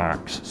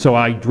remarks. So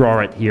I draw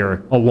it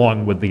here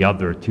along with the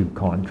other two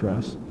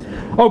contrasts.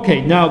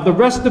 Okay, now the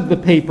rest of the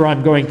paper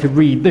I'm going to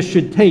read, this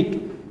should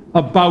take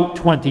about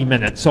 20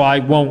 minutes, so I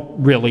won't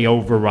really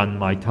overrun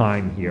my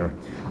time here.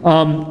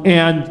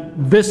 And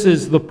this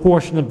is the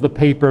portion of the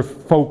paper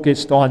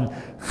focused on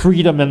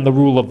freedom and the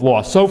rule of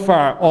law. So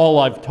far, all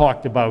I've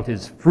talked about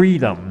is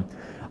freedom.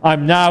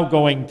 I'm now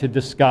going to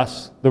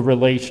discuss the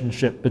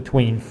relationship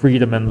between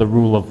freedom and the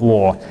rule of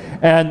law.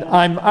 And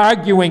I'm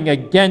arguing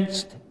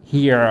against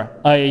here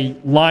a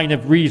line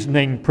of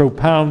reasoning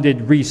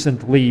propounded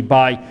recently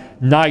by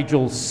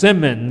Nigel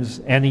Simmons,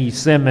 N.E.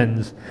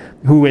 Simmons,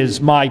 who is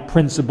my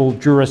principal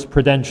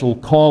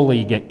jurisprudential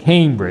colleague at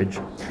Cambridge.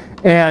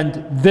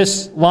 And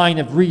this line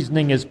of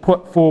reasoning is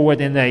put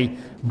forward in a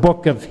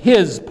book of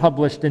his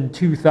published in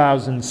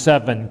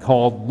 2007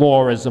 called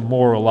Law as a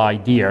Moral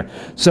Idea.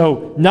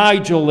 So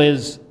Nigel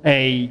is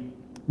a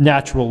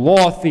natural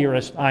law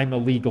theorist, I'm a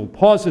legal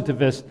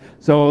positivist,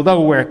 so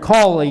although we're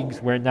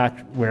colleagues,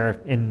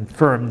 we're in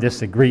firm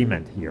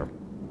disagreement here.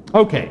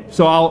 Okay,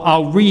 so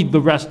I'll read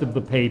the rest of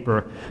the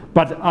paper,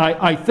 but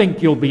I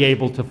think you'll be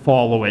able to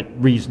follow it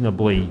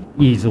reasonably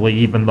easily,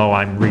 even though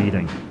I'm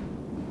reading.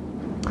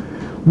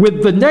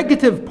 With the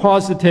negative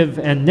positive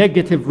and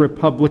negative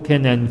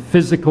Republican and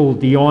physical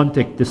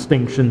deontic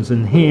distinctions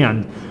in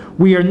hand,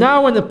 we are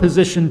now in a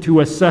position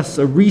to assess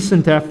a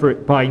recent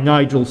effort by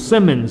Nigel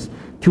Simmons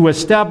to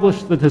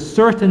establish that a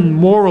certain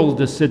moral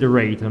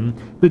desideratum,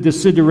 the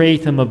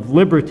desideratum of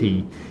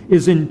liberty,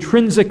 is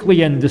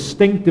intrinsically and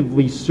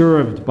distinctively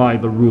served by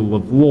the rule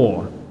of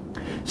law.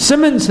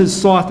 Simmons has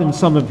sought in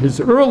some of his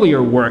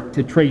earlier work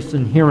to trace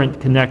inherent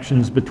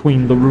connections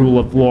between the rule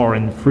of law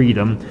and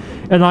freedom,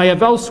 and I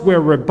have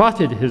elsewhere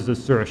rebutted his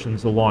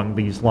assertions along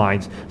these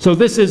lines. So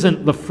this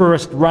isn't the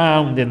first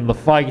round in the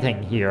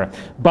fighting here,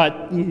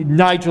 but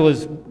Nigel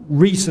has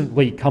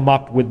recently come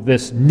up with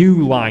this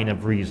new line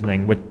of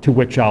reasoning to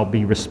which I'll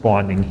be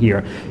responding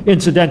here.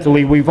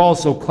 Incidentally, we've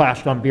also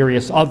clashed on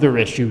various other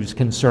issues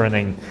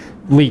concerning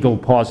legal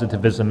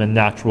positivism and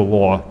natural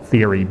law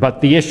theory, but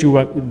the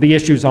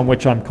issues on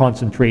which I'm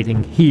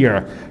concentrating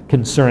here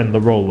concern the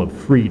role of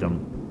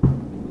freedom.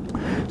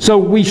 So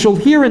we shall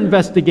here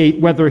investigate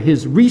whether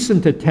his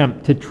recent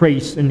attempt to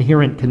trace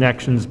inherent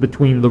connections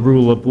between the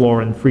rule of law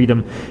and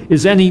freedom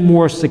is any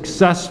more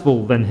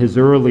successful than his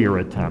earlier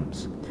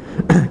attempts.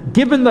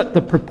 Given that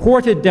the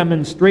purported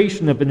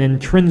demonstration of an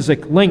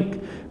intrinsic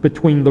link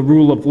between the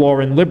rule of law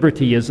and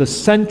liberty is a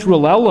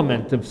central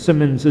element of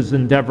Simmons's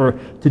endeavor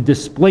to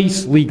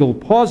displace legal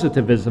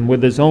positivism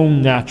with his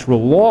own natural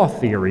law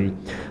theory,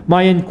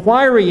 my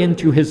inquiry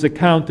into his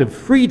account of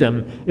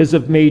freedom is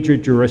of major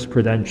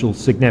jurisprudential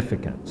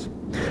significance.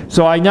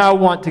 So I now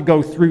want to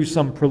go through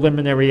some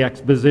preliminary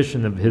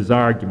exposition of his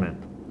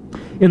argument.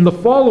 In the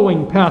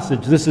following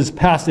passage, this is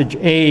passage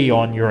A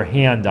on your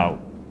handout.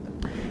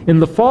 In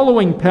the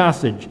following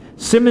passage,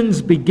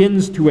 Simmons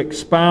begins to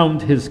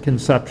expound his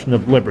conception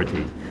of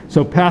liberty.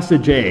 So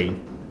passage A.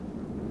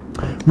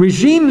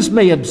 Regimes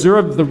may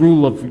observe the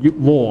rule of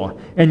law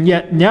and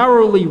yet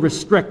narrowly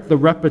restrict the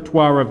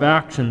repertoire of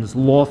actions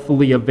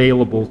lawfully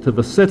available to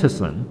the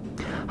citizen.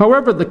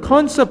 However, the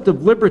concept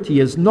of liberty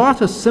is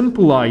not a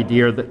simple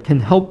idea that can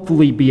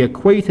helpfully be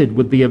equated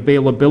with the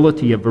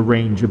availability of a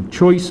range of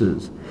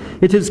choices.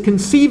 It is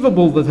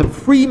conceivable that a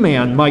free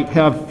man might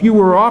have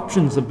fewer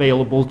options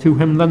available to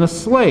him than a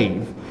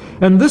slave,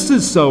 and this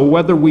is so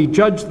whether we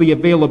judge the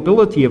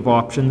availability of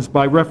options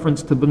by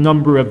reference to the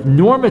number of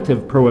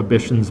normative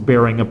prohibitions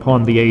bearing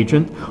upon the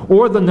agent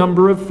or the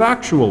number of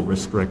factual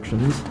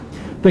restrictions.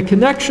 The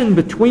connection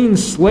between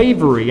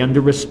slavery and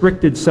a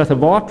restricted set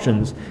of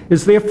options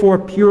is therefore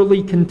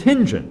purely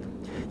contingent.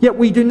 Yet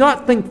we do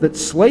not think that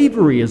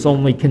slavery is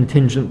only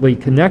contingently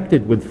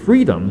connected with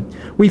freedom.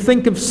 We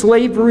think of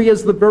slavery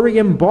as the very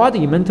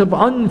embodiment of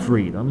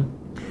unfreedom.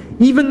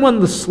 Even when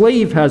the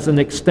slave has an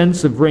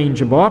extensive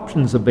range of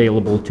options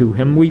available to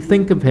him, we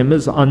think of him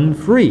as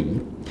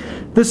unfree.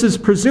 This is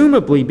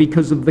presumably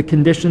because of the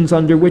conditions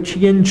under which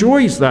he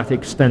enjoys that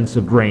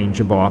extensive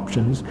range of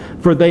options,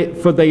 for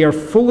they are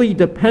fully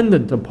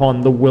dependent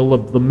upon the will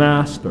of the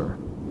master.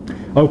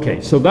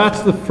 Okay, so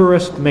that's the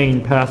first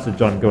main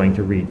passage I'm going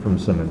to read from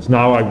Simmons.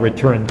 Now I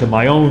return to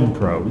my own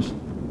prose.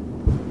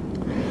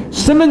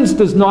 Simmons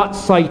does not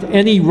cite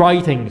any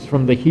writings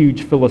from the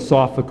huge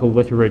philosophical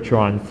literature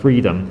on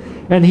freedom,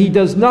 and he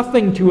does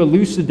nothing to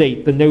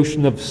elucidate the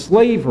notion of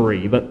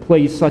slavery that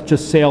plays such a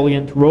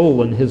salient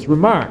role in his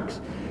remarks.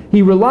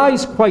 He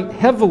relies quite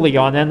heavily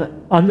on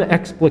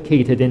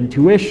unexplicated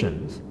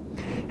intuitions.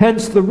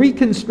 Hence, the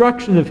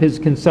reconstruction of his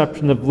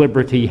conception of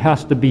liberty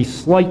has to be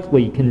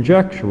slightly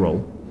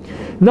conjectural.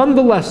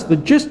 Nonetheless, the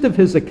gist of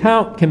his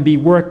account can be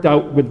worked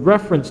out with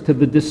reference to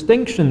the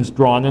distinctions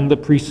drawn in the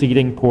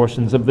preceding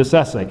portions of this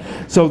essay.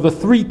 So the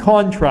three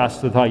contrasts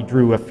that I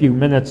drew a few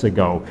minutes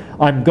ago,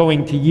 I'm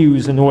going to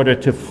use in order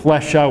to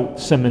flesh out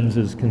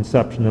Simmons's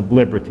conception of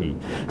liberty.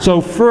 So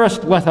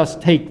first, let us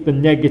take the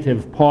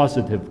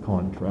negative-positive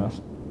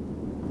contrast.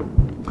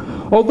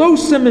 Although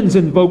Simmons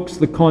invokes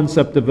the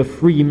concept of a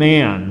free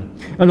man,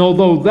 and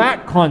although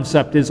that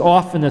concept is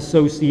often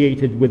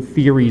associated with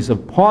theories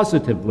of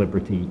positive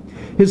liberty,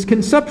 his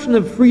conception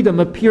of freedom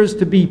appears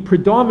to be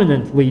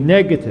predominantly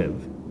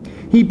negative.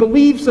 He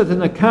believes that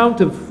an account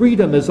of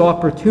freedom as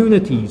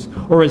opportunities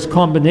or as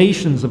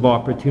combinations of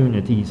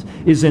opportunities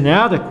is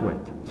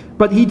inadequate,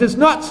 but he does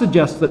not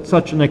suggest that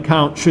such an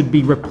account should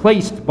be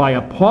replaced by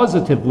a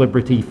positive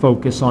liberty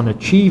focus on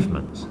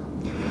achievements.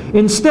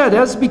 Instead,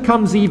 as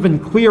becomes even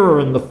clearer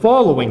in the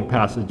following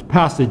passage,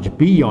 passage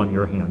B on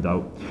your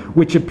handout,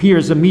 which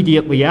appears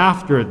immediately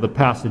after the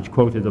passage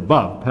quoted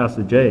above,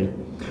 passage A,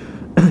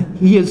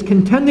 he is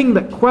contending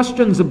that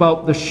questions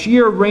about the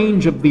sheer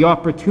range of the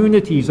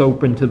opportunities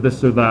open to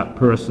this or that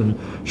person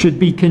should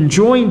be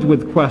conjoined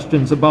with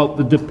questions about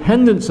the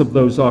dependence of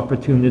those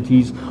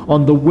opportunities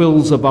on the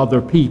wills of other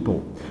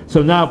people.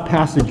 So now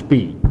passage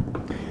B.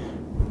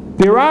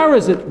 There are,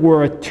 as it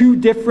were, two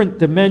different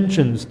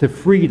dimensions to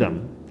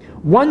freedom.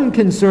 One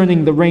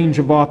concerning the range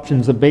of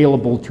options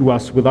available to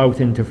us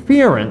without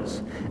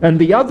interference, and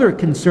the other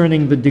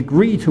concerning the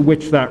degree to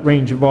which that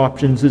range of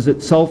options is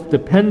itself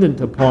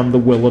dependent upon the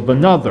will of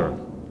another.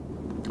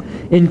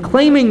 In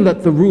claiming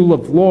that the rule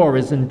of law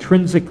is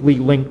intrinsically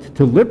linked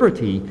to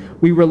liberty,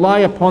 we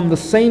rely upon the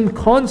same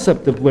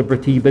concept of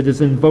liberty that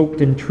is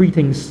invoked in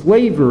treating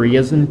slavery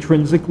as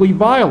intrinsically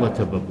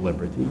violative of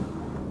liberty.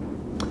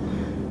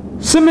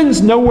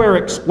 Simmons nowhere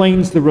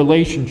explains the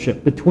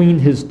relationship between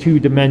his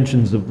two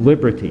dimensions of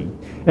liberty,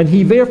 and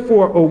he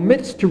therefore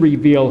omits to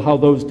reveal how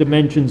those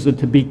dimensions are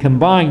to be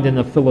combined in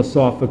a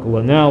philosophical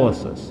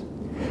analysis.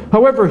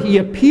 However, he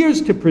appears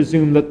to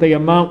presume that they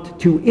amount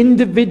to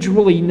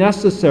individually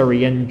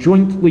necessary and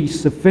jointly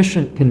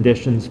sufficient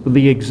conditions for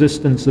the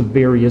existence of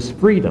various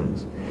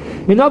freedoms.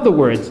 In other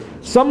words,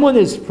 someone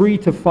is free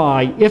to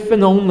fie if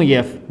and only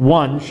if,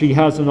 1, she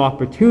has an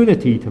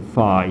opportunity to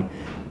fie,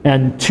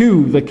 and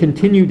 2, the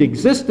continued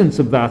existence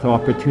of that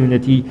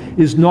opportunity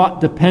is not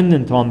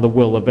dependent on the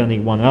will of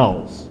anyone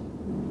else.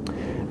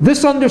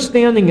 This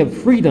understanding of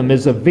freedom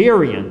is a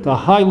variant, a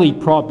highly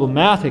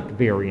problematic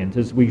variant,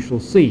 as we shall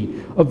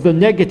see, of the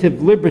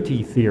negative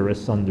liberty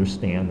theorist's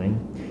understanding.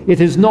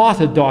 It is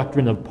not a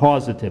doctrine of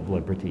positive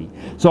liberty.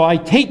 So I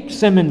take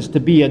Simmons to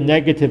be a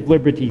negative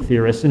liberty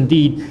theorist.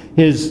 Indeed,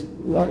 his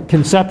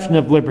conception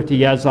of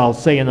liberty, as I'll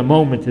say in a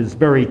moment, is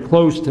very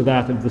close to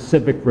that of the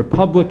civic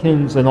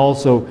republicans and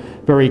also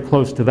very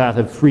close to that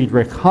of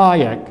Friedrich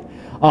Hayek.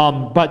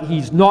 But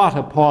he's not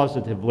a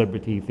positive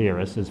liberty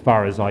theorist as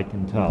far as I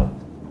can tell.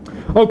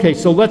 Okay,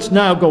 so let's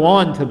now go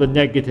on to the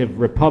negative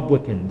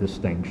republican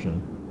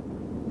distinction.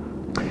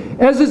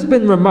 As has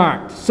been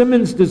remarked,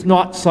 Simmons does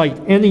not cite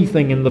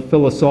anything in the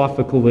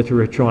philosophical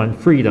literature on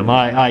freedom.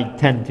 I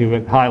tend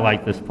to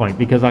highlight this point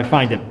because I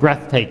find it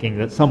breathtaking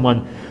that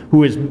someone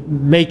who is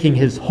making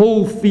his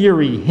whole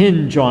theory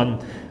hinge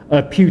on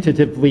a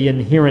putatively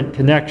inherent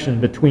connection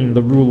between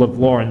the rule of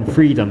law and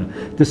freedom,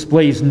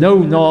 displays no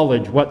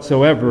knowledge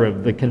whatsoever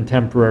of the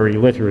contemporary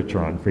literature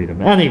on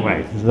freedom.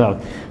 Anyway,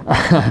 so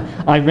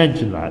I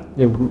mentioned that.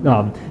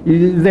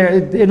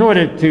 In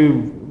order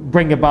to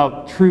bring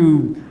about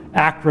true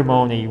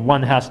acrimony,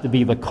 one has to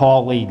be the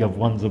colleague of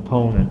one's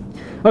opponent.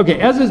 Okay,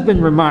 as has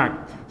been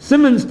remarked,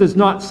 Simmons does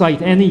not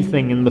cite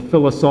anything in the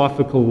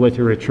philosophical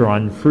literature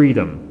on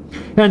freedom.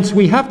 Hence,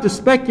 we have to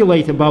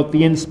speculate about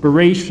the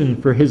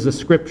inspiration for his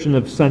ascription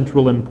of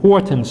central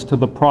importance to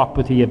the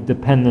property of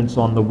dependence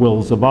on the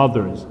wills of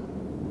others.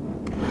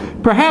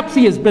 Perhaps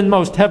he has been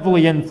most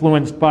heavily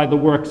influenced by the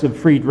works of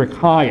Friedrich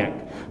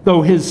Hayek,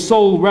 though his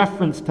sole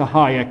reference to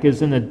Hayek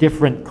is in a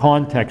different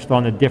context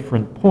on a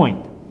different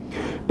point.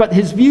 But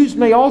his views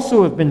may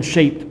also have been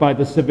shaped by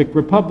the civic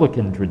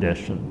republican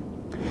tradition.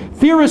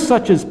 Theorists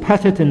such as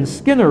Pettit and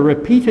Skinner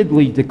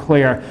repeatedly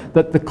declare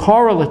that the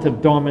correlate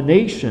of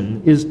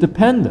domination is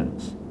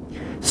dependence.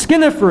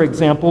 Skinner, for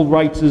example,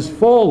 writes as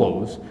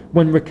follows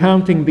when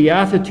recounting the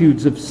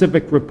attitudes of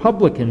civic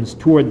republicans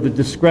toward the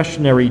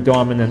discretionary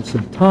dominance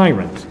of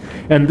tyrants.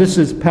 And this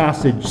is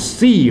passage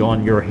C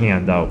on your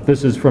handout.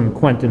 This is from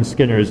Quentin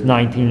Skinner's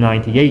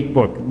 1998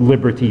 book,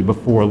 Liberty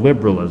Before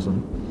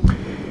Liberalism.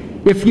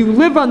 If you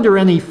live under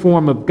any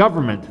form of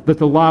government that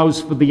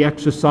allows for the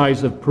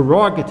exercise of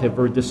prerogative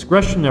or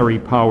discretionary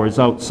powers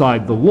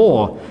outside the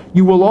law,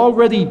 you will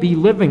already be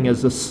living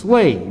as a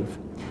slave.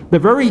 The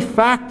very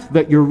fact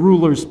that your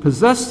rulers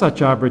possess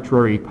such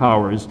arbitrary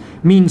powers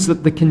means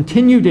that the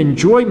continued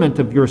enjoyment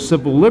of your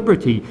civil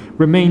liberty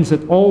remains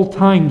at all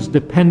times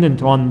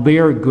dependent on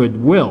their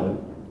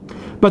goodwill.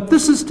 But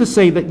this is to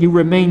say that you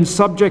remain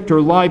subject or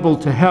liable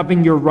to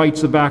having your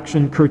rights of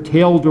action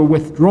curtailed or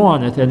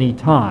withdrawn at any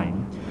time.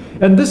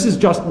 And this is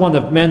just one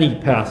of many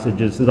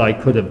passages that I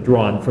could have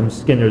drawn from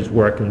Skinner's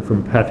work and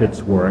from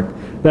Pettit's work.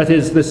 That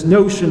is, this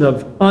notion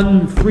of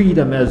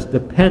unfreedom as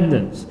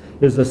dependence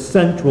is a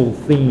central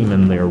theme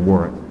in their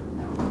work.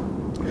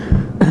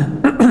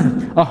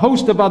 A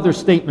host of other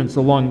statements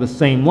along the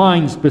same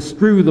lines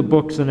bestrew the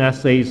books and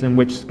essays in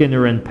which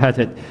Skinner and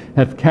Pettit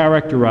have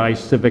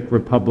characterized civic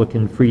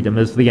republican freedom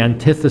as the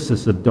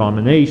antithesis of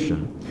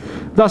domination.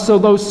 Thus,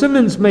 although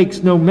Simmons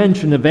makes no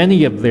mention of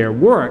any of their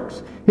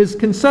works, his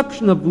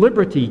conception of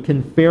liberty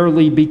can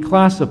fairly be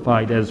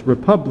classified as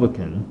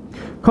republican.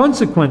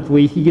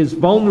 Consequently, he is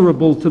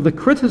vulnerable to the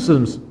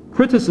criticisms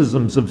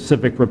of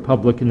civic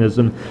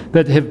republicanism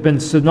that have been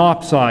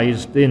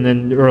synopsized in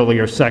an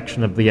earlier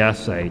section of the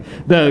essay.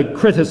 The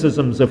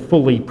criticisms are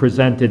fully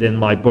presented in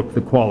my book,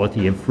 The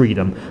Quality of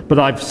Freedom, but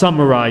I've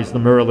summarized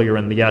them earlier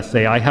in the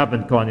essay. I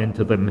haven't gone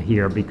into them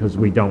here because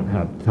we don't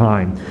have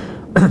time.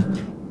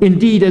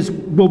 Indeed, as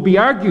will be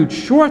argued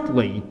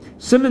shortly,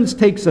 Simmons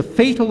takes a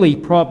fatally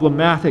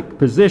problematic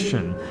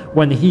position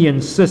when he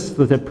insists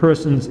that a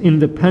person's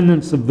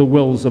independence of the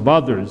wills of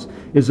others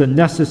is a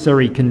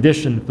necessary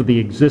condition for the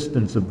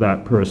existence of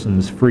that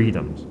person's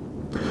freedoms.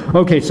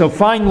 Okay, so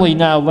finally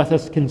now let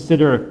us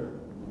consider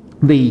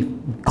the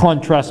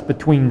contrast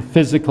between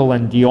physical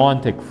and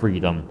deontic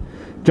freedom,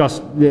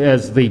 just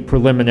as the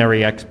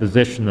preliminary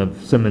exposition of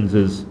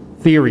Simmons's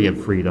theory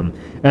of freedom,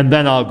 and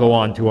then I'll go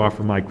on to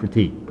offer my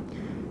critique.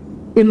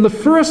 In the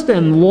first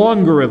and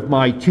longer of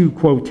my two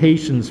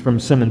quotations from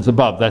Simmons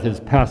above, that is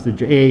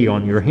passage A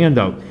on your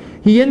handout,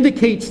 he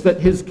indicates that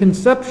his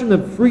conception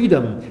of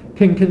freedom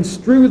can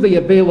construe the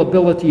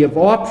availability of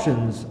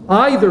options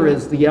either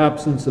as the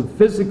absence of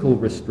physical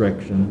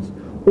restrictions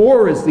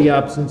or as the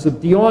absence of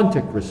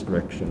deontic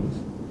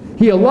restrictions.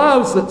 He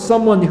allows that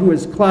someone who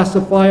is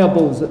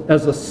classifiable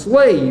as a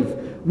slave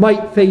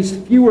might face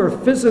fewer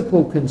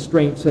physical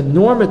constraints and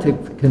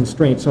normative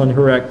constraints on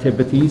her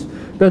activities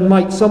than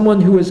might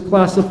someone who is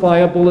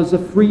classifiable as a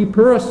free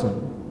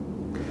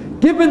person.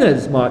 Given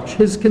as much,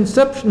 his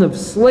conception of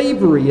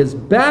slavery is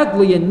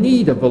badly in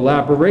need of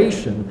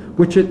elaboration,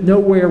 which it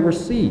nowhere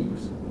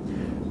receives.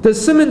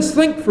 Does Simmons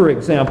think, for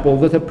example,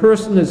 that a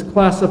person is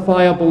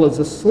classifiable as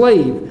a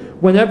slave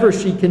whenever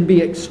she can be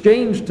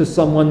exchanged to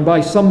someone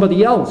by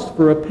somebody else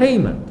for a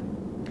payment?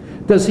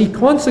 Does he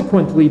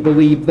consequently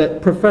believe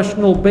that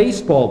professional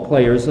baseball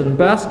players and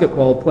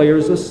basketball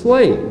players are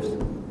slaves?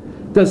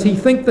 Does he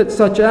think that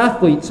such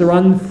athletes are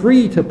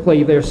unfree to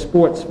play their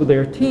sports for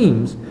their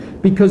teams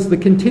because the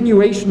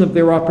continuation of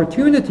their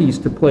opportunities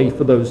to play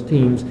for those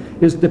teams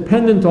is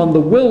dependent on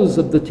the wills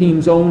of the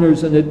team's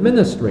owners and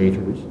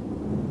administrators?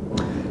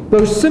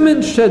 Though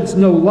Simmons sheds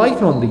no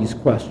light on these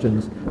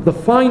questions, the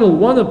final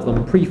one of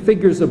them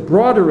prefigures a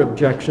broader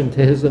objection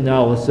to his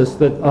analysis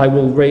that I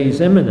will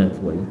raise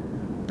imminently.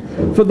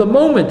 For the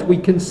moment, we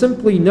can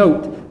simply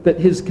note that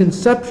his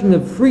conception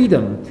of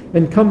freedom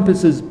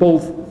encompasses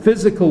both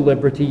physical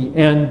liberty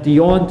and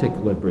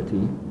deontic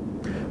liberty.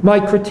 My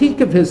critique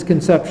of his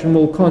conception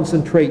will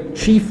concentrate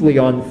chiefly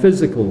on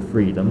physical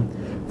freedom,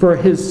 for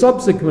his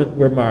subsequent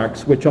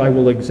remarks, which I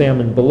will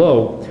examine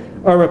below,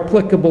 are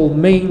applicable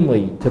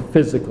mainly to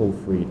physical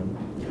freedom.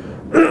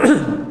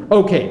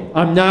 Okay,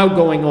 I'm now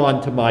going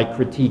on to my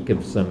critique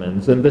of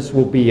Simmons, and this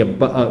will be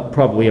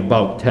probably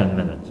about 10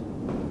 minutes.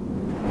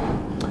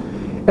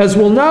 As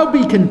will now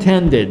be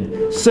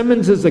contended,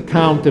 Simmons's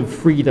account of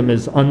freedom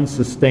is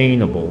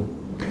unsustainable.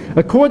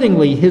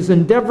 Accordingly, his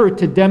endeavor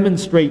to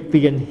demonstrate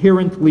the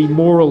inherently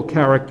moral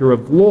character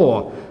of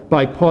law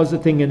by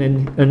positing an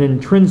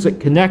intrinsic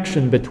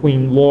connection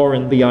between law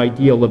and the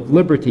ideal of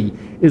liberty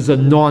is a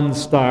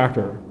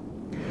non-starter.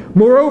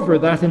 Moreover,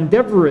 that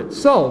endeavor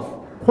itself,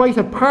 quite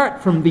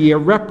apart from the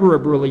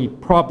irreparably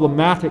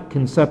problematic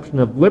conception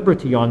of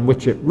liberty on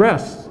which it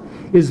rests,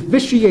 is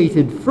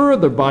vitiated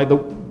further by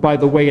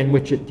the way in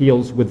which it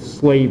deals with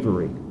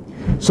slavery.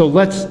 So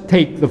let's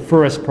take the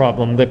first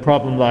problem, the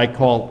problem that I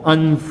call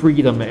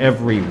unfreedom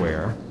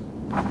everywhere.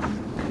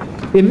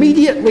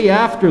 Immediately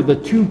after the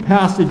two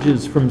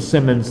passages from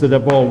Simmons that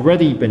have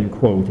already been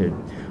quoted,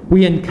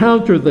 we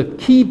encounter the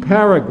key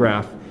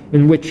paragraph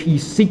in which he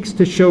seeks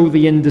to show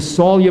the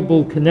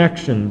indissoluble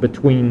connection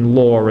between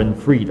law and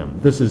freedom.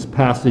 This is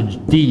passage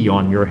D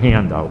on your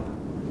handout.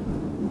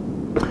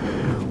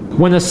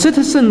 When a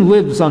citizen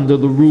lives under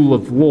the rule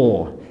of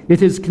law,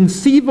 it is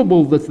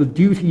conceivable that the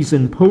duties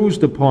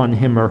imposed upon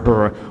him or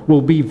her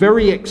will be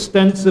very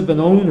extensive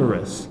and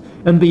onerous,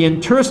 and the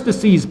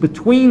interstices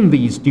between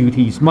these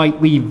duties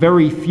might leave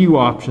very few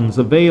options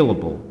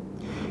available.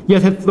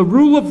 Yet if the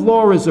rule of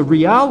law is a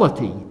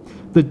reality,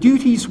 the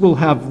duties will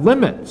have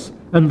limits,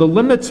 and the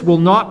limits will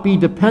not be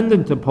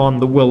dependent upon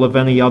the will of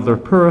any other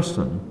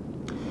person.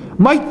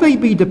 Might they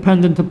be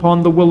dependent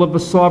upon the will of a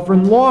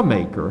sovereign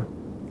lawmaker?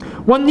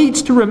 One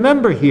needs to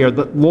remember here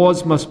that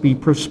laws must be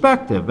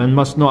prospective and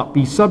must not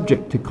be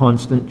subject to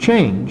constant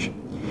change.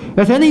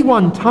 At any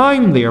one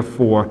time,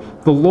 therefore,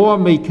 the law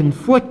may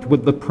conflict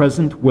with the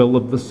present will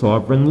of the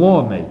sovereign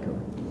lawmaker.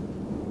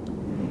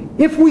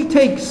 If we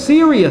take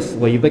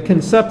seriously the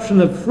conception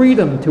of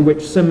freedom to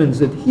which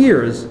Simmons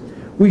adheres,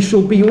 we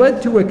shall be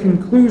led to a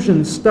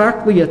conclusion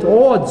starkly at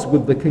odds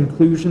with the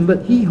conclusion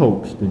that he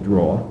hopes to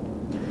draw.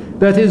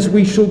 That is,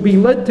 we shall be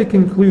led to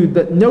conclude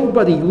that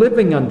nobody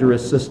living under a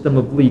system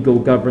of legal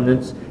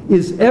governance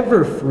is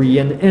ever free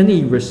in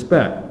any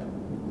respect.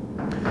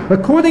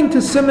 According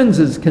to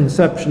Simmons's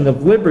conception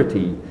of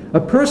liberty, a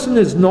person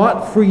is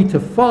not free to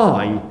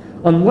fie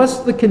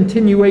unless the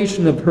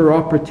continuation of her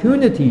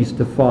opportunities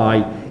to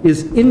fie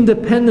is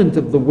independent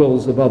of the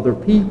wills of other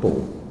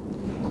people.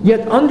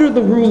 Yet under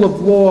the rule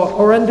of law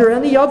or under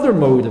any other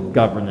mode of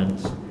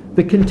governance,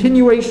 the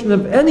continuation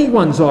of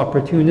anyone's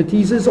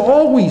opportunities is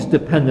always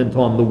dependent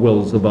on the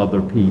wills of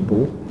other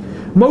people.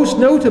 Most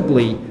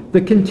notably,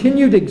 the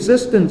continued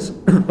existence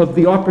of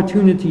the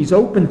opportunities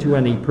open to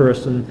any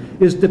person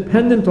is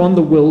dependent on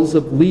the wills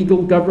of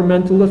legal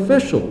governmental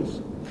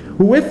officials,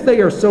 who, if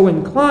they are so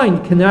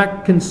inclined, can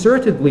act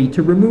concertedly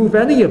to remove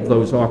any of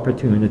those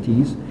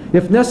opportunities,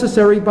 if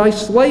necessary by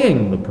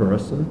slaying the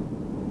person.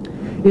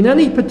 In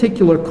any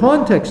particular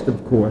context,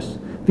 of course,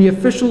 the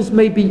officials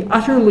may be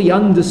utterly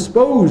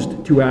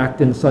undisposed to act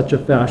in such a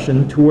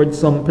fashion towards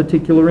some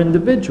particular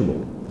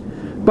individual,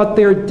 but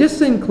their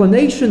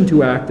disinclination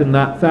to act in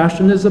that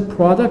fashion is a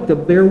product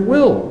of their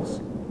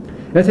wills.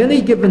 At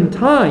any given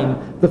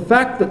time, the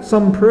fact that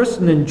some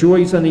person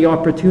enjoys any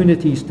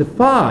opportunities to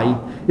fie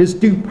is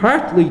due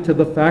partly to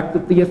the fact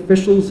that the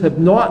officials have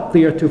not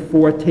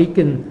theretofore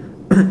taken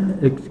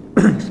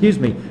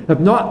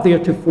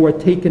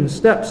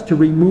steps to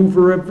remove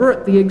or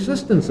avert the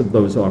existence of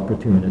those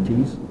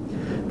opportunities.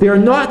 Their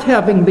not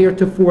having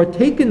theretofore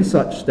taken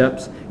such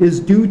steps is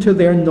due to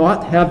their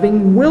not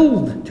having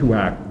willed to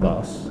act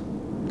thus.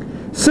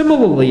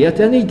 Similarly,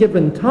 at any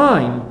given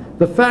time,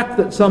 the fact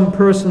that some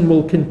person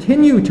will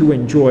continue to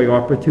enjoy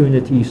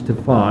opportunities to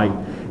fie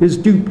is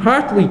due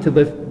partly to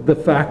the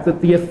fact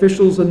that the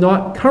officials are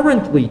not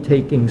currently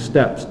taking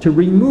steps to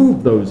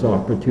remove those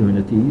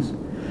opportunities.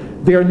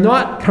 Their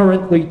not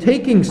currently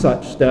taking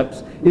such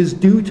steps is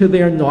due to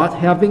their not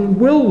having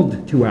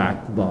willed to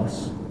act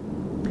thus.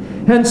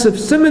 Hence, if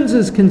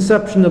Simmons's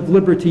conception of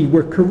liberty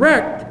were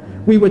correct,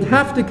 we would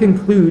have to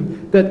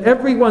conclude that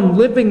everyone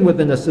living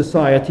within a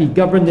society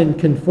governed in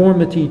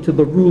conformity to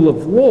the rule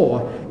of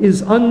law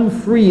is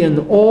unfree in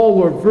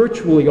all or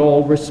virtually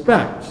all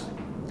respects.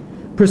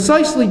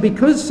 Precisely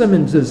because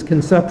Simmons's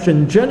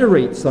conception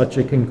generates such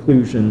a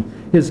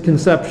conclusion, his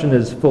conception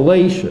is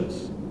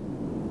fallacious.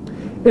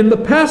 In the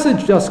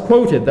passage just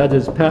quoted, that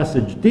is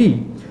passage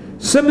D,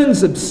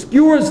 Simmons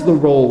obscures the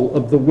role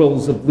of the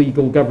wills of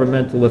legal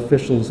governmental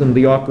officials in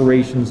the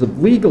operations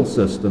of legal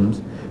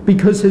systems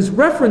because his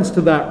reference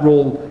to that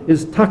role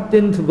is tucked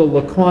into the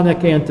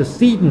laconic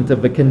antecedent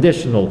of a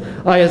conditional.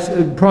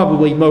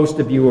 Probably most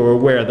of you are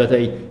aware that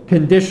a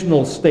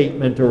conditional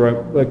statement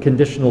or a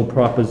conditional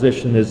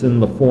proposition is in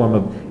the form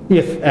of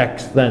if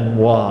X then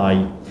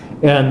Y,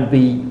 and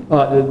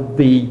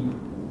the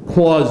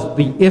clause,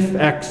 the if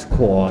X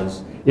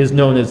clause, is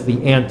known as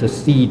the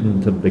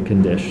antecedent of the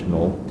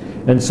conditional.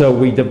 And so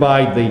we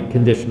divide the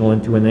conditional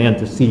into an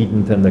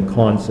antecedent and a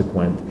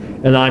consequent.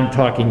 And I'm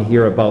talking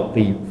here about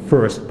the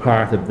first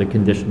part of the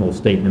conditional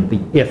statement, the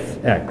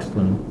if X.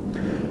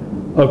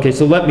 Okay,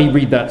 so let me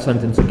read that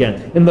sentence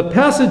again. In the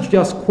passage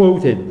just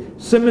quoted,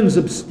 Simmons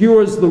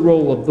obscures the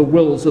role of the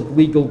wills of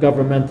legal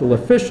governmental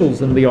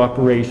officials in the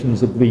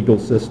operations of legal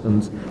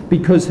systems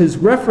because his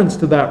reference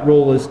to that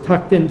role is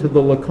tucked into the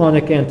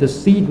laconic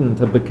antecedent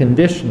of the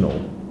conditional.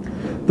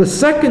 The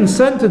second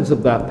sentence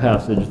of that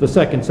passage, the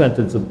second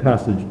sentence of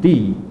passage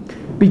D,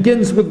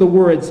 begins with the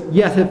words,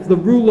 "Yet if the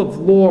rule of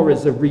law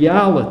is a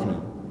reality."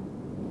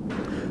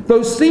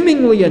 Those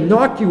seemingly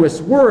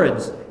innocuous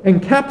words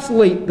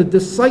encapsulate the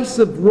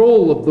decisive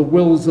role of the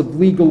wills of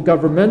legal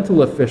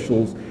governmental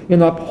officials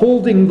in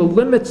upholding the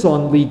limits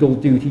on legal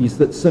duties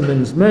that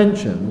Simmons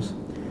mentions.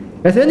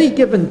 At any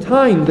given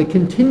time, the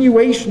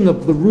continuation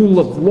of the rule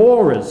of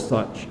law as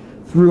such,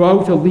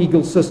 throughout a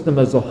legal system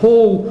as a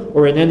whole,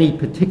 or in any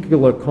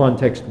particular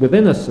context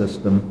within a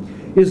system,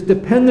 is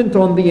dependent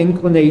on the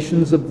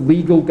inclinations of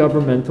legal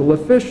governmental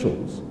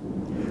officials.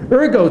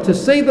 Ergo, to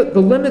say that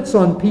the limits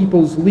on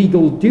people's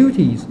legal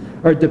duties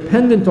are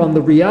dependent on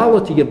the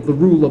reality of the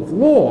rule of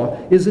law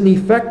is in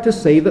effect to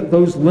say that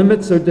those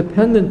limits are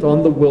dependent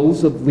on the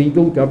wills of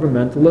legal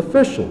governmental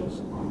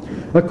officials.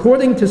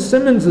 According to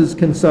Simmons's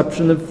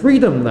conception of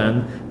freedom,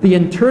 then, the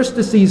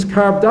interstices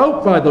carved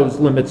out by those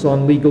limits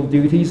on legal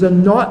duties are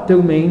not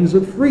domains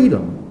of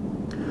freedom.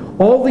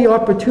 All the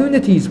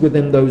opportunities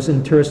within those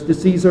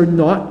interstices are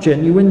not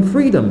genuine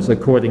freedoms,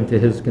 according to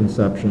his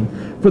conception,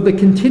 for the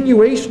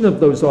continuation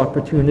of those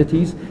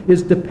opportunities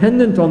is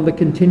dependent on the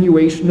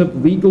continuation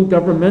of legal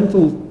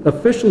governmental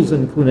officials'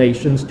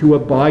 inclinations to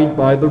abide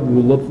by the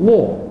rule of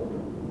law.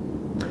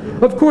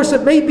 Of course,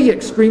 it may be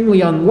extremely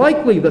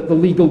unlikely that the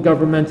legal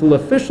governmental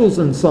officials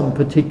in some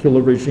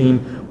particular regime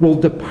will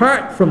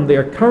depart from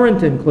their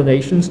current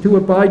inclinations to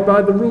abide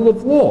by the rule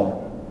of law.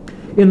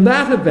 In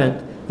that event,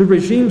 the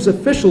regime's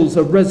officials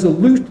are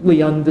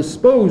resolutely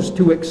undisposed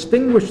to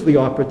extinguish the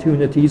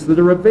opportunities that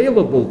are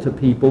available to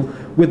people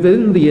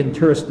within the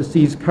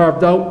interstices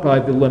carved out by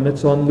the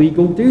limits on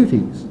legal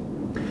duties.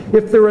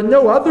 If there are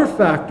no other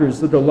factors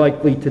that are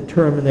likely to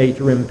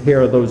terminate or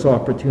impair those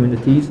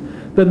opportunities,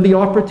 then the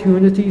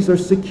opportunities are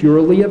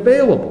securely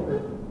available.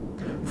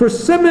 For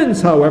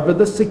Simmons, however,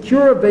 the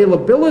secure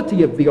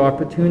availability of the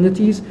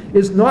opportunities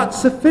is not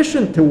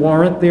sufficient to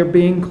warrant their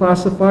being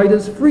classified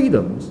as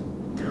freedoms.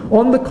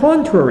 On the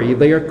contrary,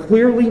 they are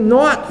clearly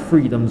not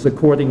freedoms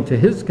according to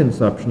his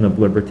conception of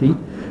liberty,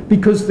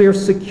 because their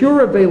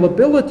secure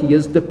availability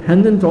is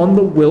dependent on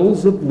the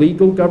wills of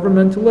legal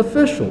governmental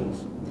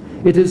officials.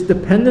 It is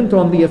dependent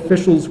on the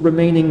officials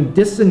remaining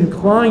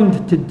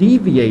disinclined to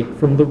deviate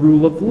from the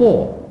rule of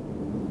law.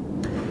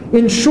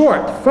 In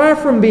short, far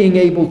from being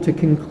able to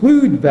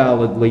conclude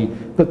validly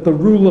that the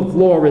rule of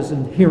law is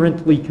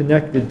inherently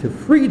connected to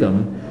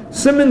freedom,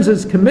 Simmons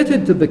is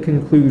committed to the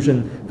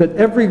conclusion that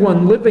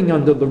everyone living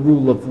under the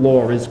rule of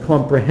law is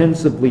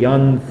comprehensively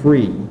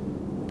unfree.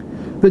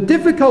 The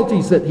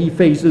difficulties that he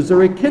faces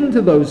are akin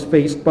to those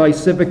faced by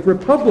civic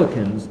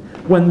republicans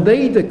when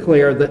they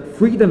declare that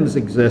freedoms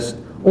exist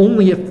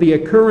only if the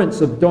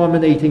occurrence of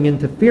dominating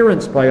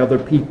interference by other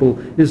people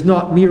is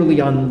not merely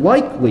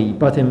unlikely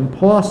but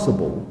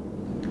impossible.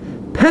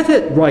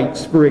 Pettit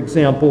writes, for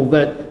example,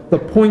 that the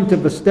point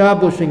of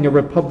establishing a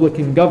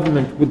republican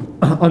government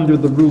under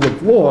the rule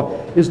of law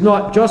is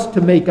not just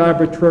to make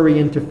arbitrary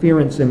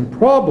interference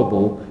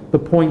improbable, the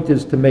point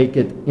is to make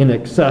it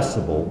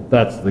inaccessible.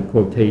 That's the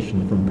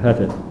quotation from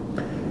Pettit.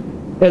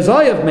 As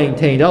I have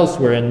maintained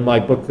elsewhere in my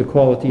book, The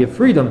Quality of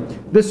Freedom,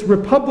 this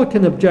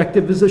republican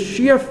objective is a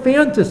sheer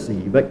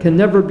fantasy that can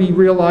never be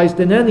realized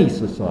in any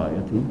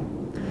society.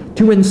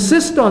 To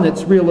insist on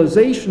its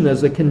realization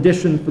as a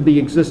condition for the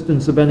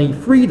existence of any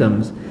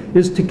freedoms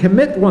is to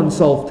commit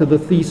oneself to the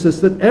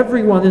thesis that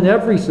everyone in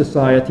every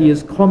society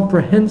is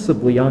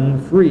comprehensively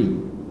unfree.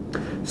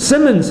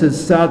 Simmons has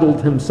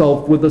saddled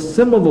himself with a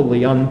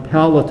similarly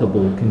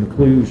unpalatable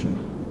conclusion.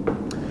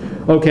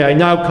 Okay, I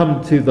now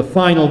come to the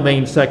final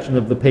main section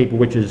of the paper,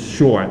 which is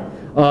short,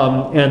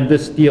 and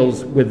this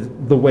deals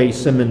with the way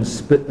Simmons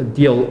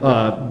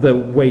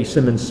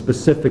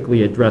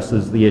specifically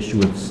addresses the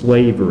issue of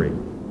slavery.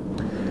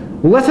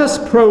 Let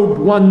us probe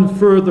one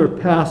further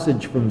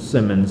passage from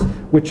Simmons,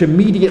 which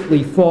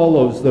immediately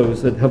follows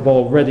those that have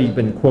already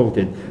been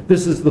quoted.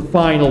 This is the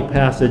final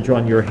passage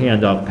on your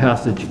handout,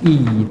 passage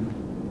E.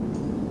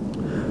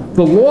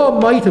 The law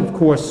might, of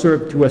course,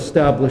 serve to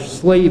establish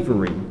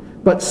slavery,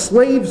 but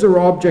slaves are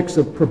objects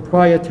of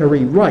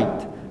proprietary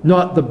right,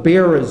 not the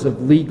bearers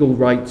of legal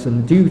rights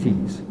and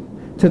duties.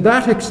 To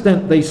that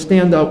extent, they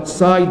stand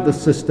outside the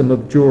system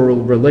of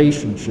jural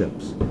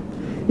relationships.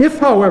 If,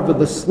 however,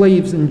 the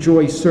slaves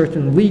enjoy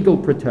certain legal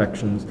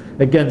protections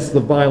against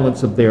the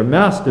violence of their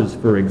masters,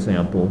 for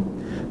example,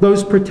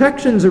 those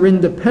protections are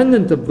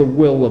independent of the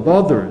will of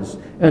others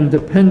and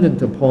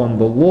dependent upon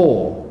the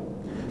law.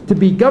 To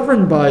be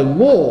governed by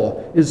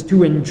law is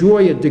to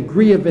enjoy a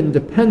degree of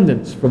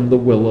independence from the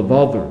will of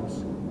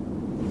others.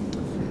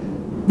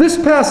 This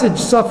passage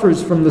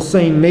suffers from the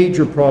same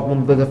major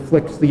problem that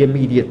afflicts the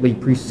immediately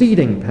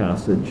preceding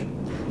passage.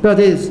 That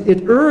is,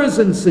 it errs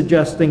in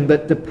suggesting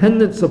that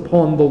dependence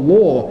upon the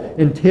law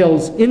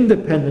entails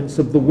independence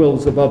of the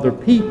wills of other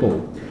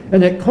people,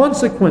 and it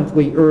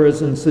consequently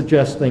errs in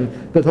suggesting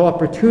that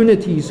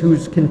opportunities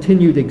whose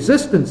continued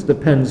existence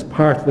depends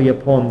partly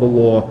upon the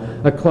law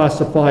are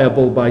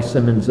classifiable by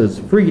Simmons as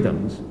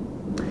freedoms.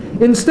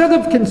 Instead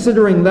of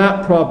considering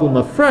that problem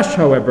afresh,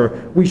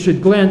 however, we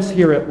should glance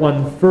here at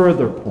one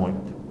further point.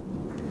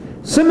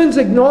 Simmons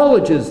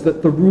acknowledges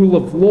that the rule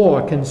of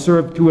law can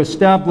serve to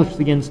establish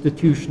the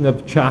institution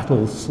of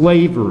chattel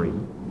slavery.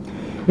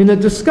 In a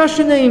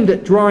discussion aimed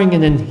at drawing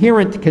an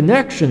inherent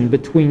connection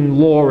between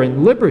law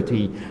and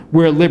liberty,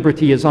 where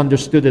liberty is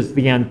understood as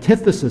the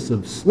antithesis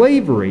of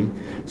slavery,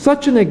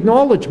 such an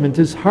acknowledgement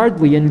is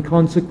hardly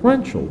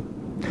inconsequential.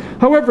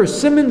 However,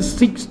 Simmons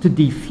seeks to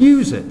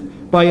defuse it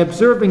by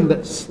observing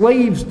that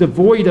slaves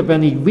devoid of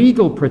any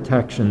legal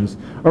protections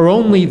are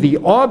only the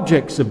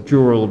objects of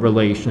jural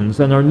relations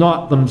and are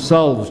not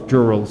themselves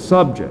jural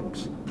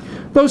subjects.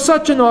 Though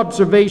such an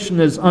observation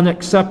is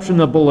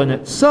unexceptionable in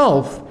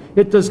itself,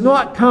 it does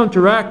not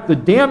counteract the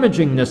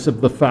damagingness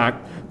of the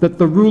fact that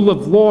the rule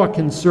of law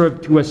can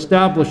serve to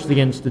establish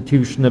the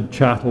institution of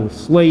chattel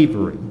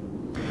slavery.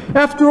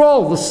 After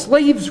all, the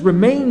slaves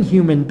remain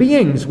human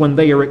beings when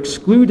they are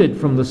excluded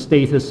from the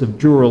status of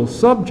jural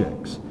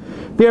subjects.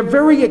 Their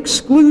very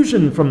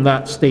exclusion from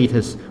that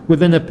status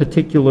within a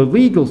particular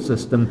legal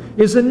system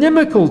is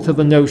inimical to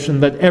the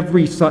notion that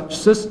every such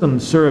system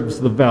serves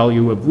the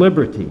value of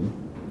liberty.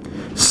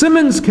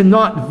 Simmons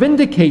cannot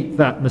vindicate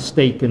that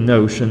mistaken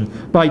notion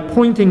by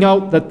pointing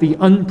out that the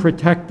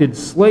unprotected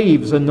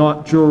slaves are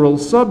not jural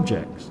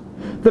subjects.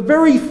 The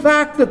very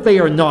fact that they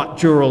are not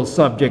jural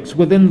subjects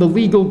within the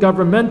legal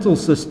governmental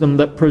system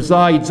that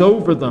presides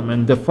over them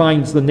and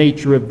defines the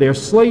nature of their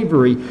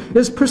slavery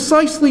is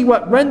precisely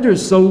what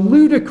renders so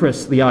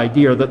ludicrous the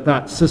idea that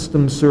that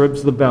system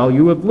serves the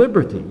value of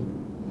liberty.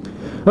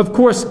 Of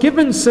course,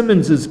 given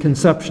Simmons's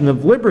conception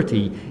of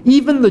liberty,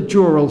 even the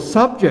jural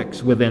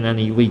subjects within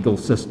any legal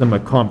system are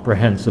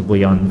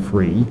comprehensively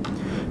unfree,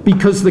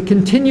 because the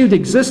continued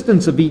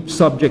existence of each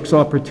subject's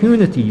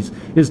opportunities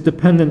is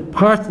dependent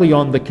partly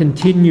on the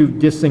continued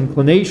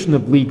disinclination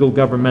of legal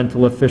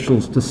governmental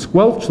officials to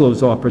squelch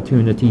those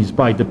opportunities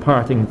by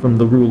departing from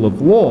the rule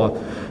of law.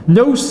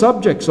 No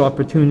subject's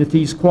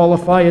opportunities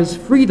qualify as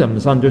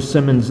freedoms under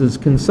Simmons's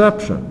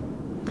conception.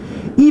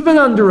 Even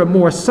under a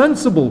more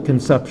sensible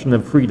conception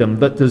of freedom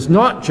that does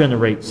not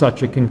generate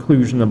such a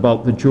conclusion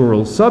about the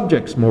jural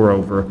subjects,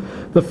 moreover,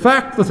 the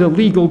fact that a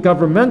legal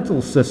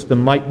governmental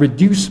system might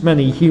reduce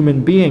many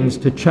human beings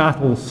to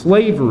chattel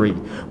slavery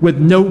with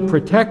no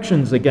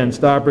protections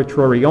against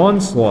arbitrary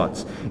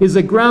onslaughts is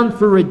a ground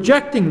for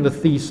rejecting the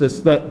thesis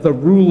that the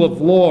rule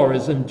of law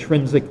is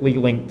intrinsically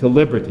linked to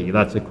liberty.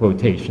 That's a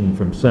quotation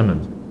from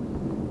Simmons.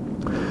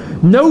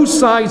 No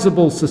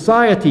sizable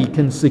society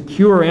can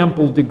secure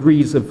ample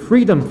degrees of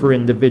freedom for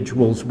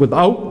individuals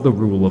without the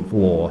rule of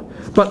law.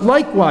 But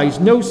likewise,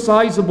 no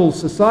sizable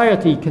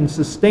society can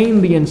sustain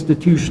the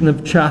institution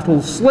of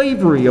chattel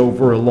slavery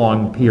over a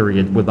long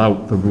period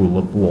without the rule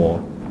of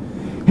law.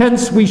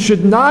 Hence, we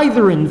should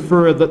neither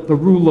infer that the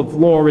rule of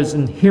law is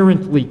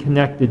inherently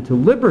connected to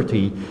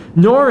liberty,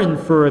 nor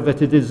infer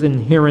that it is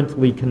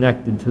inherently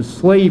connected to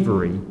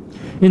slavery.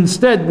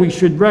 Instead, we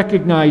should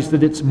recognize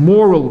that its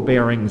moral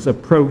bearings are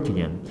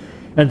protean.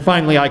 And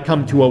finally, I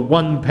come to a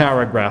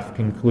one-paragraph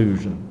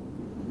conclusion.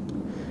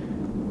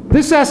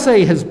 This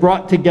essay has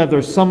brought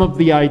together some of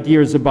the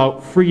ideas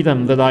about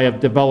freedom that I have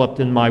developed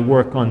in my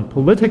work on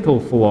political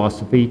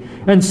philosophy,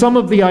 and some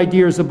of the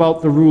ideas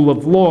about the rule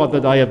of law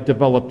that I have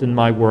developed in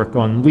my work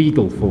on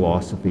legal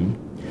philosophy.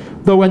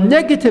 Though a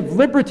negative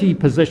liberty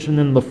position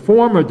in the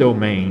former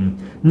domain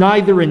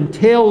neither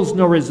entails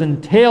nor is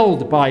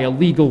entailed by a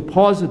legal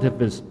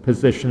positivist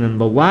position in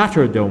the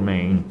latter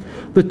domain,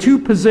 the two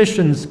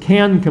positions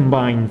can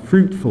combine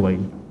fruitfully.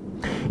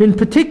 In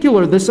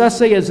particular, this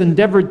essay has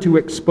endeavored to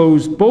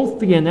expose both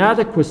the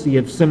inadequacy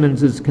of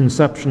Simmons's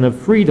conception of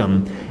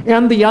freedom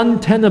and the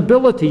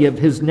untenability of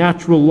his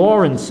natural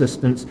law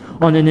insistence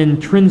on an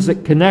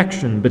intrinsic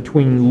connection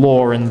between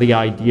law and the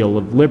ideal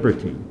of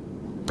liberty.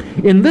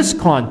 In this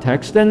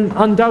context, and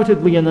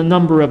undoubtedly in a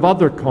number of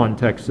other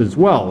contexts as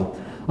well,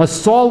 a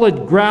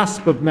solid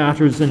grasp of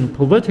matters in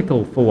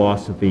political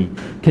philosophy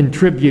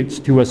contributes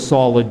to a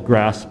solid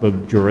grasp of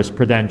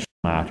jurisprudential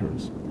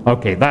matters.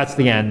 Okay, that's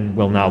the end.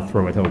 We'll now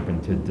throw it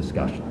open to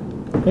discussion.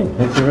 Okay,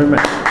 thank you very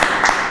much.